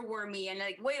like earwormy and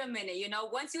like, wait a minute,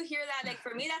 once you hear that, like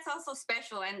for me, that's also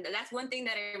special. And that's one thing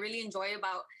that I really enjoy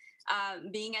about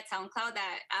being at SoundCloud,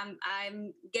 that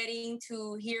I'm getting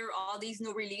to hear all these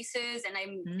new releases, and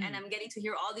I'm getting to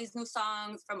hear all these new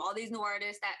songs from all these new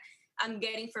artists that I'm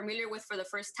getting familiar with for the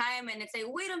first time. And it's like,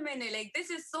 wait a minute, like this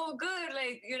is so good,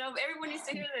 like everyone needs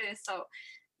to hear this. So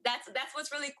that's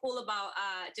what's really cool about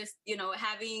just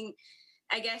having,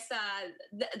 I guess,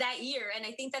 that year. And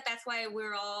I think that that's why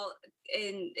we're all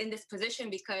in this position,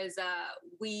 because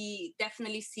we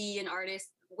definitely see an artist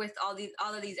with all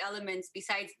of these elements.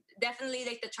 Besides, definitely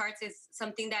like the charts is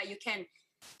something that you can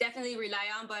definitely rely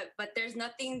on, but there's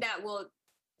nothing that will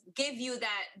give you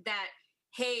that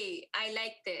hey, I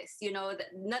like this,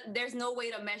 there's no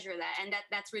way to measure that, and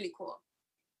that's really cool.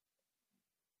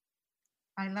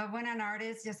 I love when an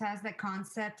artist just has the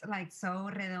concept like so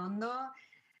redondo.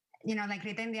 Like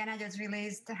Rita Indiana just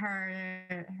released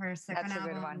her second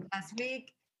album last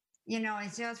week.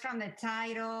 it's just from the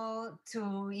title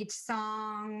to each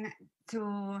song to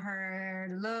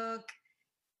her look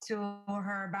to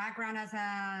her background as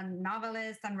a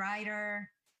novelist and writer.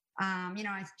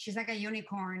 She's like a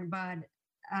unicorn, but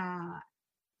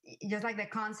just like the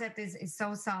concept is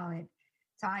so solid.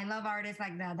 So I love artists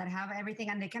like that have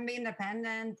everything, and they can be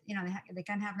independent. They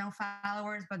can have no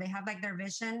followers, but they have like their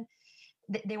vision.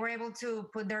 They were able to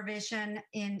put their vision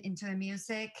into the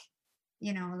music,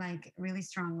 like really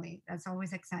strongly. That's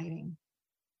always exciting.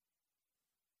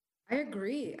 I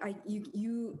agree.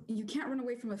 You can't run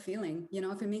away from a feeling.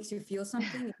 If it makes you feel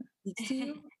something, it speaks to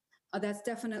you. That's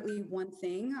definitely one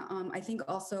thing. I think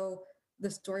also the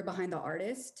story behind the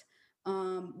artist,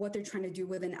 what they're trying to do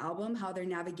with an album, how they're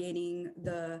navigating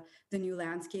the new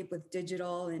landscape with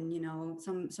digital, and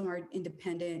some are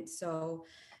independent. So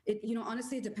it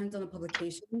honestly it depends on the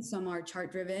publication. Some are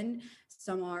chart driven,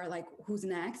 some are like who's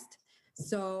next.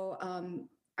 So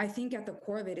I think at the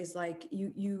core of it is like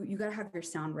you got to have your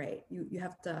sound right. You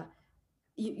have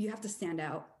to stand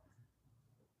out.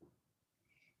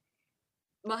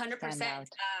 100%.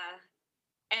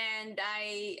 And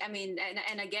I mean,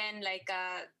 and again, like,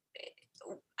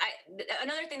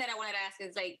 another thing that I wanted to ask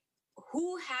is like,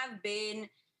 who have been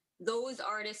those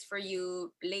artists for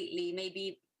you lately,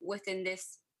 maybe within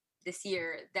this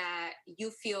year, that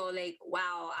you feel like,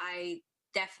 wow, I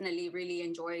definitely really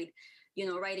enjoyed,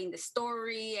 writing the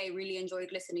story. I really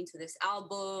enjoyed listening to this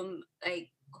album. Like,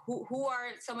 who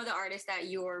are some of the artists that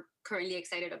you're currently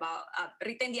excited about?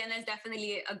 Rita Indiana is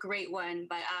definitely a great one,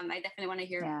 but I definitely want to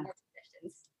hear more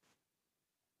suggestions.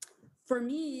 For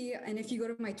me, and if you go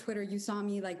to my Twitter, you saw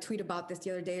me like tweet about this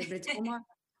the other day, but it's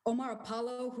Omar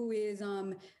Apollo, who is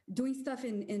doing stuff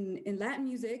in Latin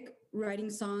music, writing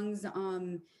songs,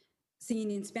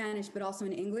 singing in Spanish, but also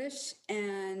in English.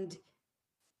 And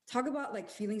talk about like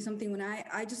feeling something. When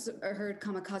I just heard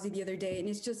Kamikaze the other day, and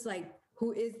it's just like,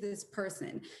 who is this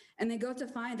person? And they go to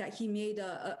find that he made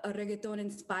a reggaeton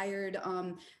inspired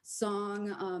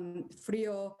song,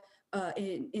 Frio,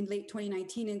 in late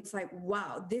 2019. And it's like,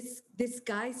 wow, this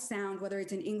guy's sound, whether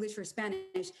it's in English or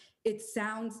Spanish, it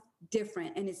sounds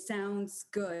different and it sounds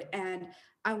good. And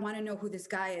I want to know who this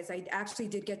guy is. I actually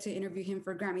did get to interview him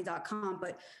for Grammy.com,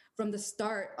 but from the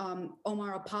start,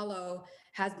 Omar Apollo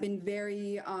has been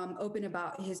very open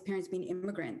about his parents being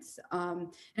immigrants. And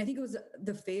I think it was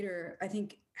The Fader, I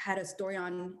think, had a story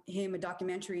on him, a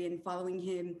documentary, and following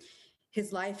him,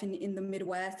 his life in the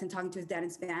Midwest, and talking to his dad in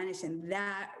Spanish. And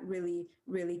that really,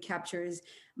 really captures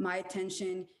my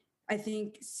attention. I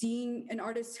think seeing an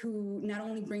artist who not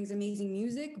only brings amazing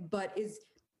music, but is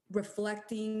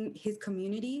reflecting his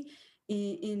community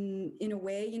in a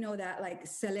way, that like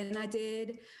Selena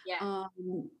did. Yeah.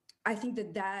 I think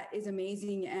that is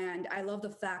amazing. And I love the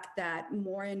fact that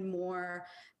more and more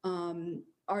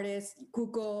artists,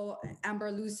 Cuco, Amber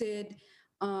Lucid,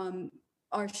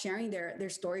 are sharing their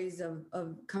stories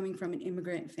of coming from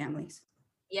immigrant families.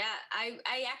 Yeah,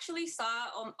 I actually saw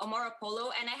Omar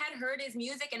Apollo, and I had heard his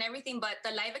music and everything, but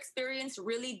the live experience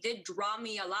really did draw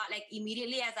me a lot. Like,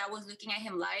 immediately as I was looking at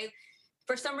him live,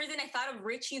 for some reason I thought of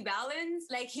Richie Valens.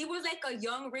 Like, he was like a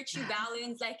young Richie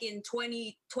Valens, like in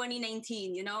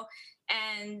 2019,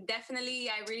 and definitely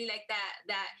I really like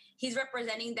that he's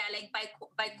representing that, like,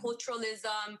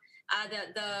 biculturalism,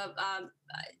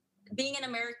 being an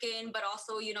American, but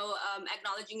also,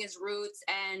 acknowledging his roots.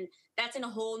 And that's in a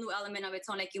whole new element of its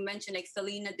own. Like you mentioned, like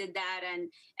Selena did that,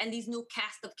 and these new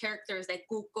cast of characters like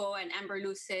Cuco and Amber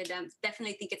Lucid.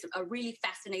 Definitely think it's a really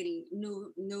fascinating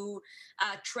new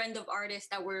trend of artists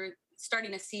that we're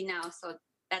starting to see now. So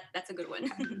that's a good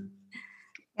one.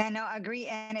 Yeah, no, agree.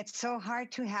 And it's so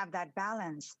hard to have that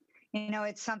balance.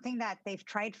 It's something that they've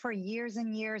tried for years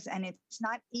and years, and it's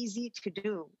not easy to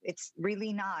do. It's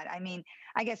really not. I mean,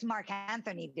 I guess Mark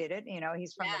Anthony did it.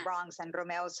 He's from the Bronx, and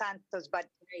Romeo Santos. But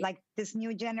like this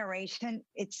new generation,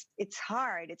 it's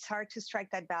hard. It's hard to strike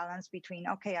that balance between,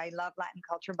 okay, I love Latin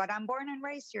culture, but I'm born and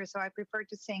raised here, so I prefer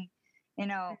to sing.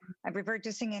 I prefer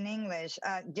to sing in English.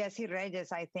 Jessie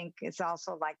Reyes, I think, is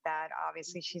also like that.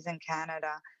 Obviously, she's in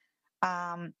Canada.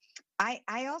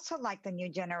 I also like the new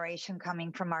generation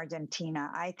coming from Argentina.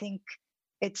 I think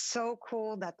it's so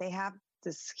cool that they have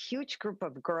this huge group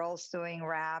of girls doing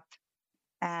rap,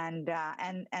 and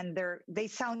they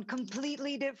sound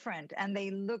completely different, and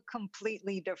they look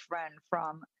completely different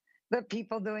from the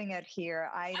people doing it here.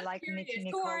 I'm like curious. Nicki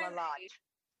Nicole a lot.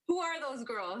 Who are those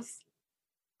girls?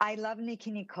 I love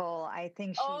Nicki Nicole. I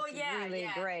think she's really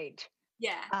great.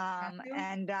 Yeah.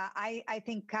 And I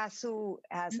think Kasu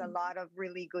has a lot of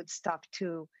really good stuff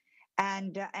too.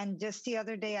 And just the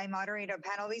other day, I moderated a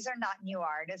panel. These are not new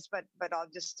artists, but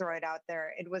I'll just throw it out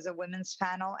there. It was a women's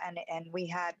panel, and we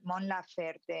had Mon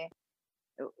Laferte,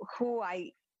 who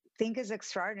I think is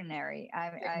extraordinary.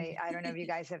 I don't know if you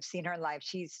guys have seen her live.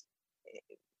 She's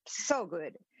so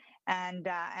good. And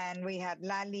we had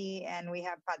Lali, and we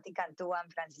have Patti Cantua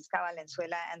and Francisca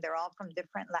Valenzuela, and they're all from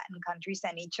different Latin countries,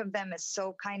 and each of them is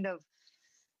so kind of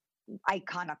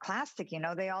iconoclastic.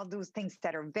 They all do things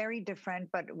that are very different.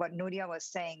 But what Núria was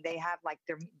saying, they have like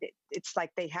it's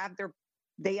like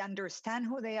they understand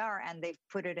who they are, and they've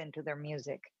put it into their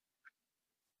music.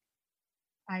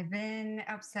 I've been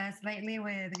obsessed lately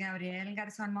with Gabriel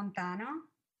Garzón Montano,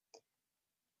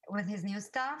 with his new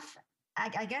stuff.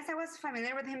 I guess I was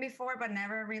familiar with him before, but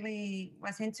never really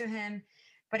was into him.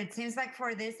 But it seems like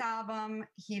for this album,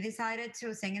 he decided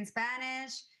to sing in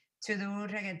Spanish, to do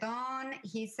reggaeton.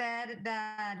 He said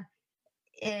that,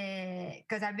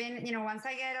 because I've been, once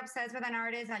I get obsessed with an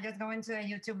artist, I just go into a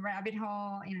YouTube rabbit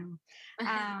hole,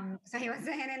 So he was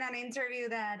saying in an interview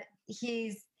that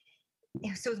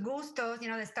sus gustos,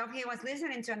 the stuff he was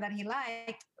listening to and that he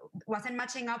liked wasn't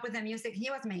matching up with the music he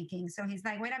was making. So he's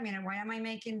like, wait a minute, why am I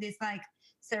making this like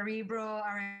cerebral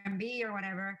R&B or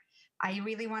whatever? I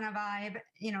really want to vibe,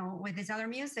 with his other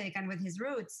music and with his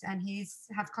roots. And he's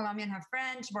half Colombian, half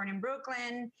French, born in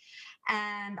Brooklyn.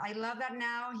 And I love that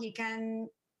now he can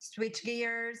switch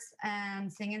gears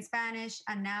and sing in Spanish.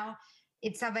 And now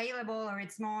it's available, or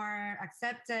it's more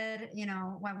accepted,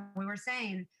 what we were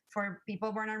saying, for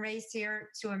people born and raised here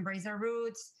to embrace their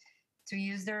roots, to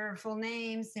use their full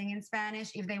names, sing in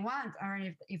Spanish if they want, or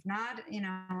if not,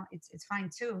 it's fine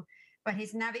too. But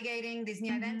he's navigating this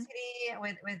new identity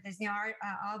with this new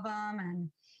album, and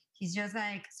he's just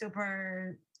like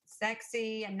super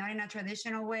sexy and not in a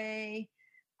traditional way.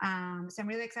 So I'm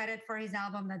really excited for his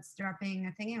album that's dropping,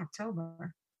 I think, in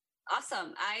October.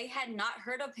 Awesome. I had not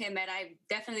heard of him, and I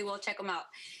definitely will check him out.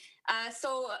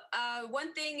 So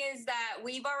one thing is that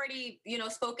we've already,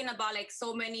 spoken about like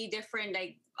so many different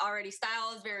like already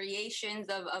styles, variations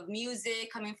of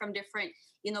music coming from different,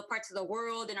 parts of the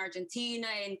world, in Argentina,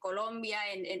 in Colombia,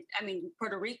 and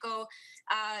Puerto Rico.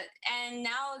 And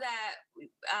now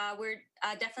that we're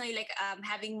definitely like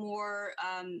having more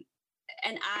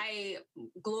an eye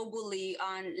globally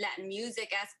on Latin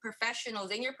music as professionals,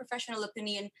 in your professional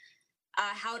opinion,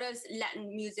 how does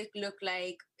Latin music look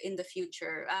like in the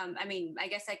future? I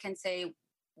guess I can say,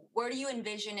 where do you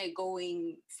envision it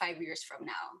going 5 years from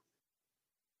now?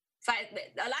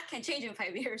 A lot can change in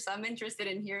 5 years, so I'm interested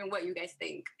in hearing what you guys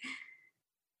think.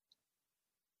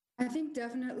 I think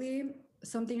definitely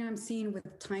something I'm seeing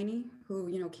with Tiny,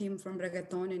 who, came from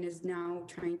reggaeton and is now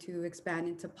trying to expand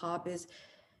into pop, is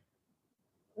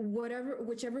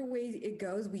whichever way it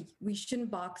goes, we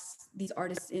shouldn't box these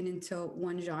artists into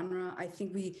one genre. I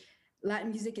think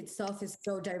Latin music itself is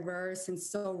so diverse and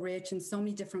so rich in so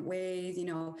many different ways,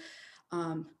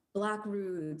 Black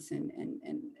roots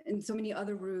and so many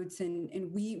other roots,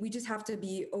 and we just have to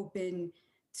be open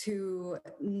to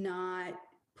not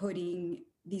putting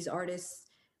these artists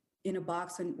in a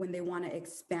box when they want to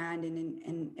expand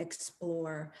and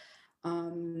explore.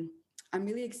 I'm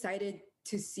really excited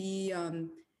to see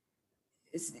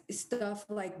stuff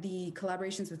like the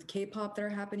collaborations with K-pop that are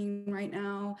happening right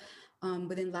now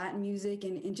within Latin music,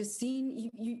 and just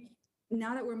seeing you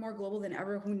now that we're more global than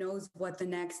ever, who knows what the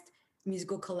next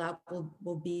musical collab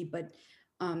will be. But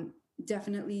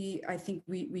definitely, I think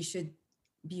we should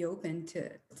be open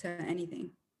to anything.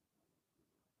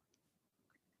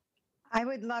 I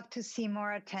would love to see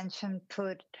more attention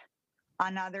put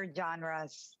on other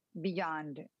genres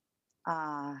beyond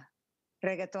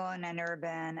reggaeton and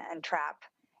urban and trap.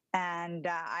 And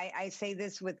I say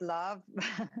this with love.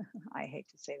 I hate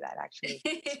to say that, actually.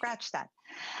 Scratch that.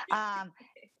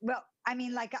 Well,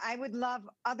 I would love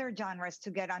other genres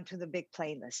to get onto the big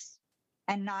playlists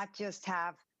and not just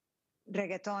have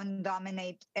reggaeton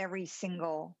dominate every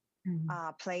single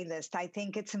playlist. I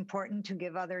think it's important to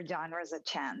give other genres a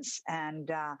chance, and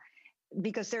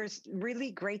because there's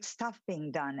really great stuff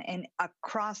being done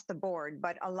across the board,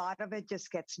 but a lot of it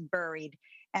just gets buried.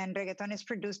 And reggaeton is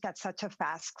produced at such a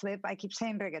fast clip. I keep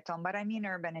saying reggaeton, but I mean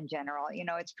urban in general.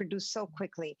 It's produced so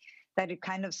quickly that it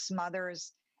kind of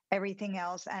smothers everything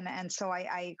else. And so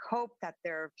I hope that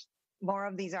there are more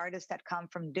of these artists that come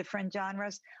from different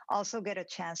genres also get a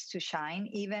chance to shine,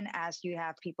 even as you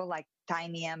have people like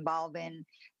Tiny and Balvin.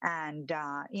 And,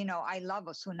 I love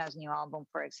Osuna's new album,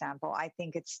 for example. I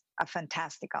think it's a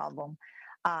fantastic album.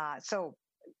 So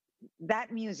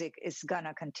that music is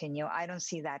gonna continue. I don't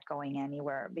see that going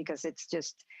anywhere because it's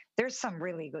just there's some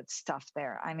really good stuff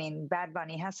there. I mean, Bad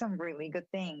Bunny has some really good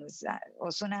things.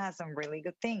 Ozuna has some really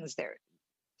good things there.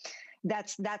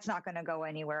 That's not gonna go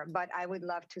anywhere. But I would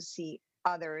love to see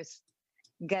others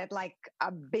get like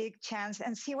a big chance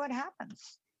and see what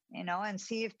happens, and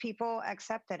see if people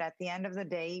accept it. At the end of the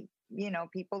day,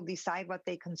 people decide what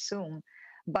they consume,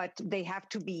 but they have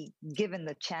to be given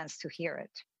the chance to hear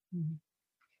it. Mhm.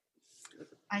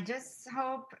 I just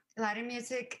hope Latin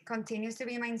music continues to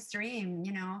be mainstream,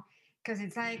 because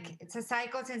it's like it's a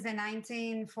cycle since the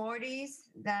 1940s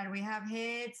that we have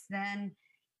hits, then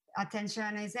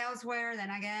attention is elsewhere,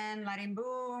 then again, Latin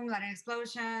boom, Latin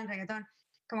explosion, reggaeton.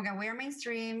 Como que we're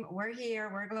mainstream, we're here,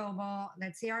 we're global.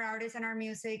 Let's see our artists and our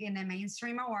music in the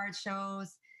mainstream award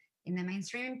shows, in the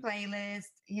mainstream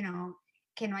playlist,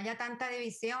 que no haya tanta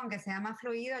división, que sea más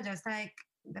fluido, just like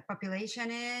the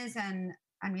population is and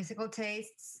musical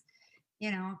tastes,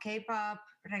 K-pop,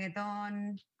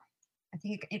 reggaeton. I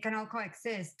think it can all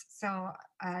coexist. So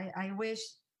I wish,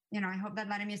 I hope that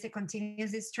Latin music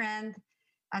continues this trend,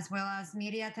 as well as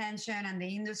media attention and the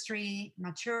industry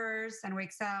matures and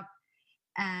wakes up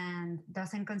and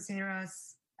doesn't consider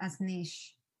us as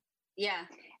niche. Yeah.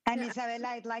 And Isabela,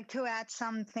 I'd like to add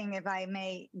something, if I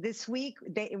may. This week,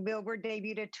 Billboard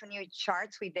debuted 2 new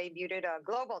charts. We debuted a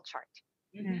global chart.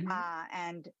 Mm-hmm.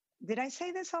 And did I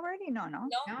say this already? No. No,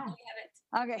 we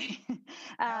haven't. Okay.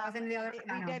 I was in the other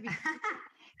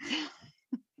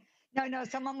No.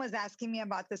 Someone was asking me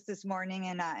about this morning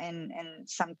in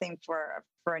something for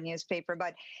a newspaper,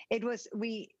 but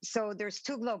so there's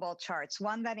 2 global charts,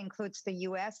 one that includes the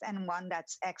US and one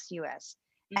that's ex-US.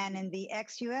 Mm-hmm. And in the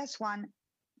ex-US one,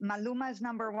 Maluma is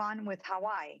number 1 with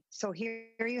Hawaii. So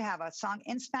here you have a song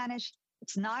in Spanish.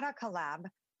 It's not a collab,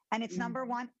 and it's number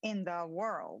 1 in the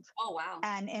world. Oh, wow.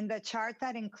 And in the chart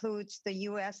that includes the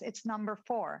US, it's number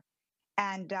 4.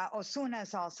 And Ozuna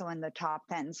is also in the top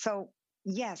 10. So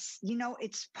yes,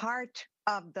 it's part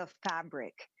of the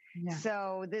fabric. Yeah.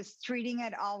 So this treating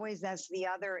it always as the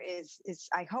other is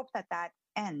I hope that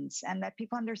ends and that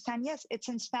people understand, yes, it's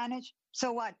in Spanish.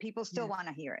 So what? People still want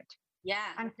to hear it.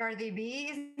 Yeah. And Cardi B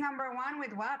is number 1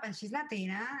 with WAP, and she's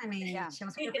Latina. I mean, she also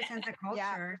represents the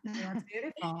culture. Yeah. So that's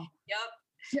beautiful. Yep.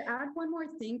 To add one more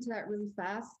thing to that really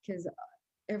fast, because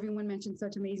everyone mentioned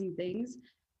such amazing things.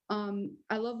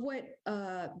 I love what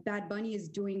Bad Bunny is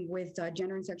doing with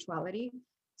gender and sexuality.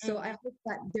 So I hope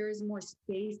that there is more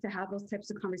space to have those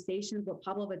types of conversations, what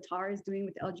Pablo Vittar is doing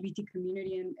with the LGBT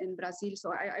community in Brazil.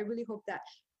 So I really hope that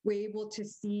we're able to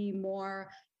see more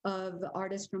of the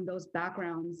artists from those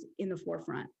backgrounds in the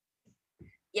forefront.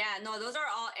 Yeah, no, those are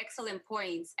all excellent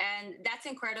points. And that's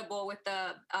incredible with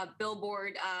the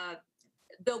Billboard,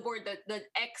 the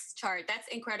X chart. That's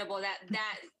incredible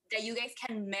that you guys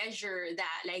can measure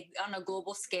that like on a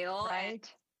global scale. Right.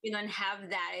 And have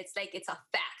that. It's like, it's a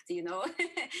fact,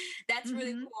 That's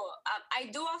really cool. I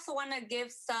do also want to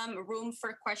give some room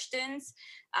for questions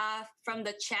from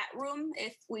the chat room.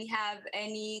 If we have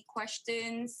any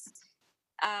questions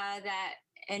that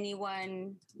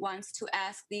anyone wants to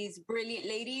ask these brilliant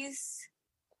ladies.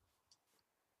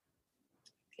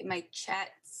 Okay, my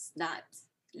chat's not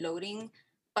loading.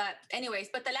 But anyways,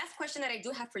 the last question that I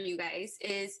do have for you guys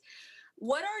is,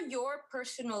 what are your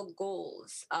personal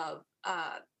goals of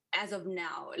as of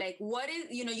now? Like, what is,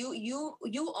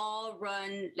 you all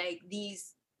run like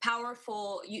these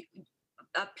powerful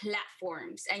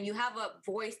platforms, and you have a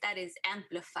voice that is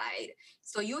amplified.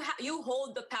 So you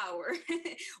hold the power.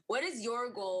 What is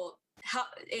your goal? How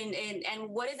and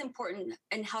what is important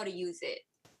and how to use it?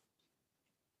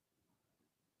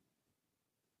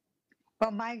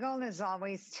 Well, my goal is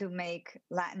always to make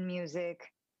Latin music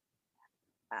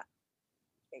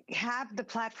have the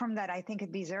platform that I think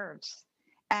it deserves.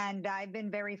 And I've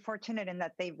been very fortunate in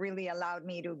that they've really allowed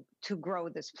me to grow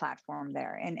this platform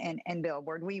there in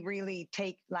Billboard. We really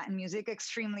take Latin music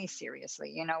extremely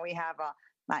seriously. We have a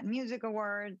Latin Music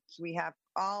Awards. We have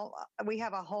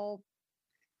a whole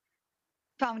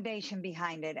foundation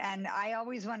behind it. And I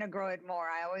always want to grow it more.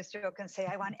 I always joke and say,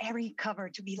 I want every cover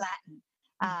to be Latin.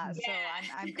 So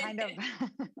I'm kind of...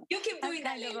 You keep doing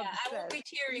that, Leila. I will be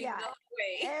cheering the whole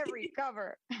way. Every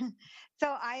cover.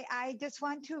 So I just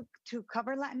want to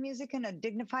cover Latin music in a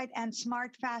dignified and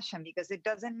smart fashion, because it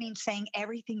doesn't mean saying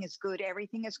everything is good,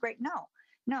 everything is great. No.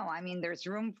 I mean, there's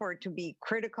room for it to be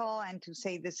critical and to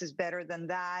say this is better than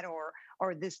that,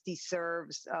 or this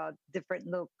deserves a different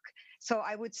look. So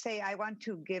I would say I want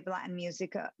to give Latin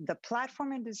music the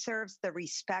platform it deserves, the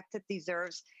respect it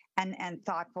deserves, and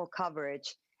thoughtful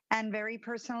coverage. And very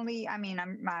personally, I mean,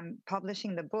 I'm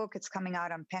publishing the book. It's coming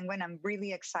out on Penguin. I'm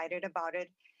really excited about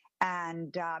it.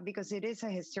 And because it is a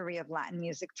history of Latin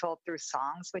music told through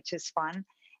songs, which is fun.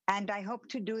 And I hope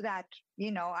to do that.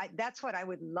 That's what I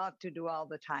would love to do all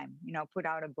the time. Put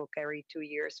out a book every 2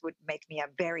 years would make me a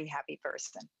very happy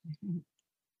person.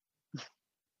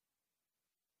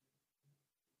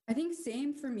 I think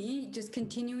same for me, just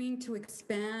continuing to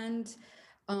expand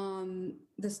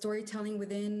the storytelling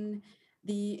within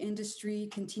the industry,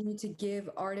 continue to give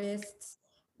artists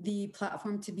the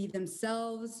platform to be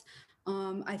themselves.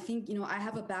 I think, I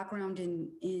have a background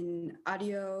in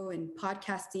audio and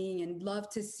podcasting, and love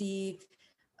to see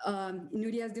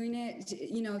Nuria's doing it,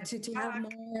 to have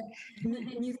more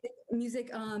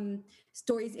music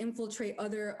stories infiltrate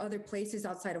other places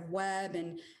outside of web,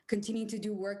 and continue to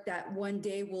do work that one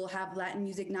day will have Latin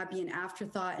music not be an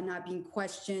afterthought and not being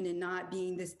questioned and not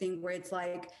being this thing where it's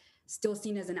like still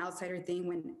seen as an outsider thing,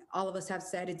 when all of us have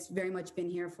said it's very much been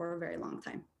here for a very long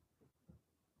time.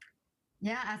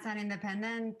 Yeah, as an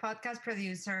independent podcast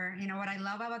producer, what I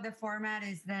love about the format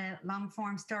is the long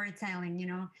form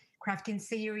storytelling, crafting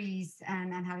series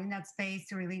and having that space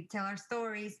to really tell our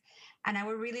stories. And I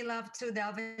would really love to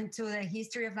delve into the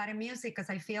history of Latin music, because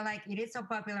I feel like it is so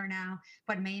popular now,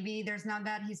 but maybe there's not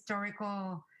that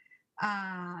historical,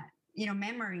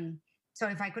 memory. So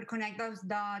if I could connect those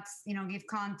dots, give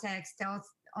context, tell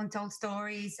untold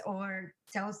stories, or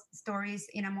tell stories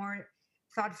in a more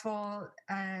thoughtful,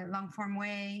 long form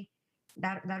way,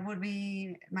 that would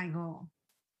be my goal.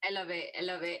 I love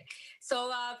it.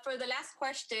 So for the last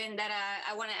question that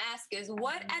I want to ask is,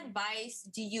 what advice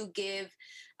do you give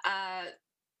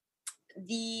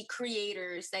the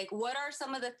creators? Like, what are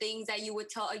some of the things that you would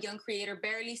tell a young creator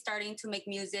barely starting to make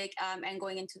music and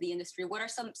going into the industry? What are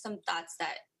some thoughts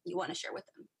that you want to share with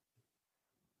them?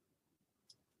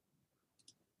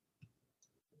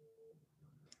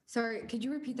 Sorry, could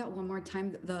you repeat that one more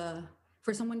time?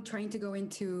 For someone trying to go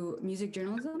into music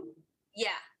journalism?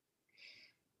 Yeah.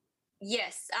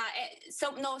 Yes.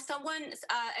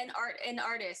 An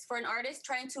artist, for an artist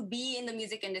trying to be in the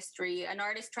music industry, an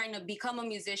artist trying to become a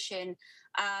musician,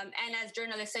 and as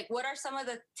journalists, like, what are some of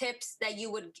the tips that you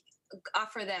would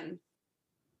offer them?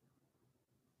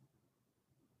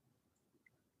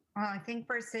 Well, I think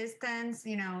persistence,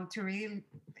 to really,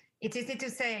 it's easy to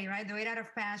say, right? Do it out of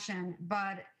passion.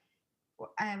 But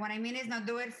what I mean is not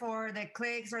do it for the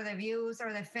clicks or the views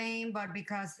or the fame, but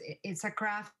because it's a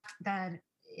craft that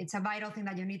it's a vital thing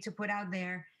that you need to put out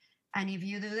there. And if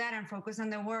you do that and focus on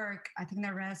the work, I think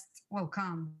the rest will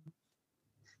come.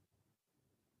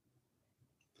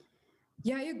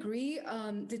 Yeah, I agree.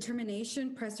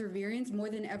 Determination, perseverance, more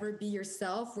than ever, be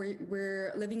yourself.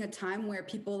 We're living a time where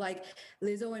people like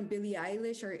Lizzo and Billie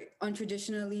Eilish are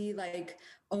untraditionally like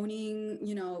owning,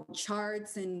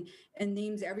 charts and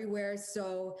names everywhere.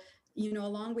 So,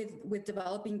 along with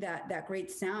developing that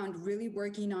great sound, really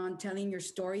working on telling your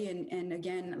story and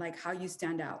again, like how you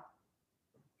stand out.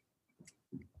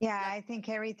 Yeah, I think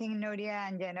everything Núria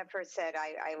and Jennifer said,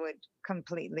 I would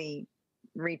completely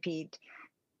repeat.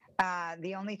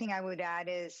 The only thing I would add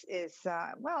is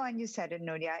well, and you said it,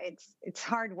 Núria, it's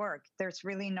hard work. There's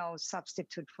really no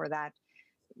substitute for that.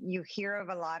 You hear of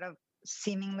a lot of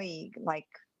seemingly like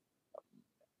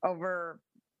over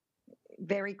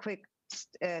very quick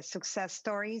success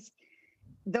stories.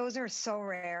 Those are so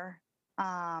rare.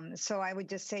 So I would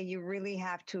just say you really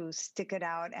have to stick it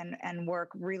out and work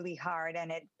really hard,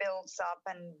 and it builds up,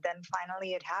 and then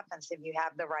finally it happens if you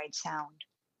have the right sound.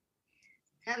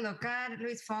 Yeah, look at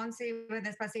Luis Fonsi with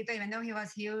Despacito. Even though he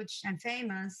was huge and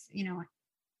famous,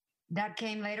 that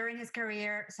came later in his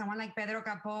career. Someone like Pedro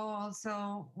Capó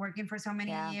also working for so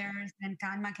many years, and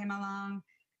Calma came along.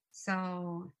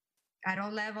 So at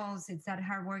all levels, it's that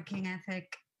hardworking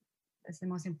ethic that's the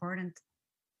most important.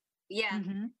 Yeah.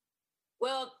 Mm-hmm.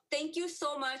 Well, thank you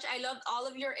so much. I loved all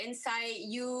of your insight.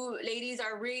 You ladies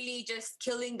are really just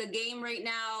killing the game right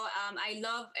now. I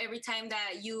love every time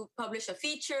that you publish a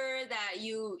feature, that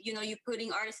you're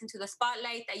putting artists into the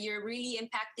spotlight, that you're really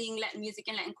impacting Latin music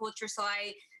and Latin culture. So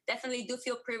I definitely do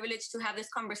feel privileged to have this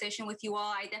conversation with you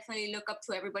all. I definitely look up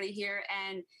to everybody here.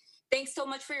 And thanks so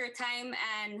much for your time.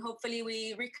 And hopefully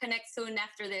we reconnect soon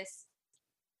after this.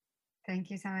 Thank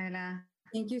you, Isabela.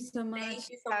 Thank you so much. Thank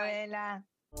you, Isabela.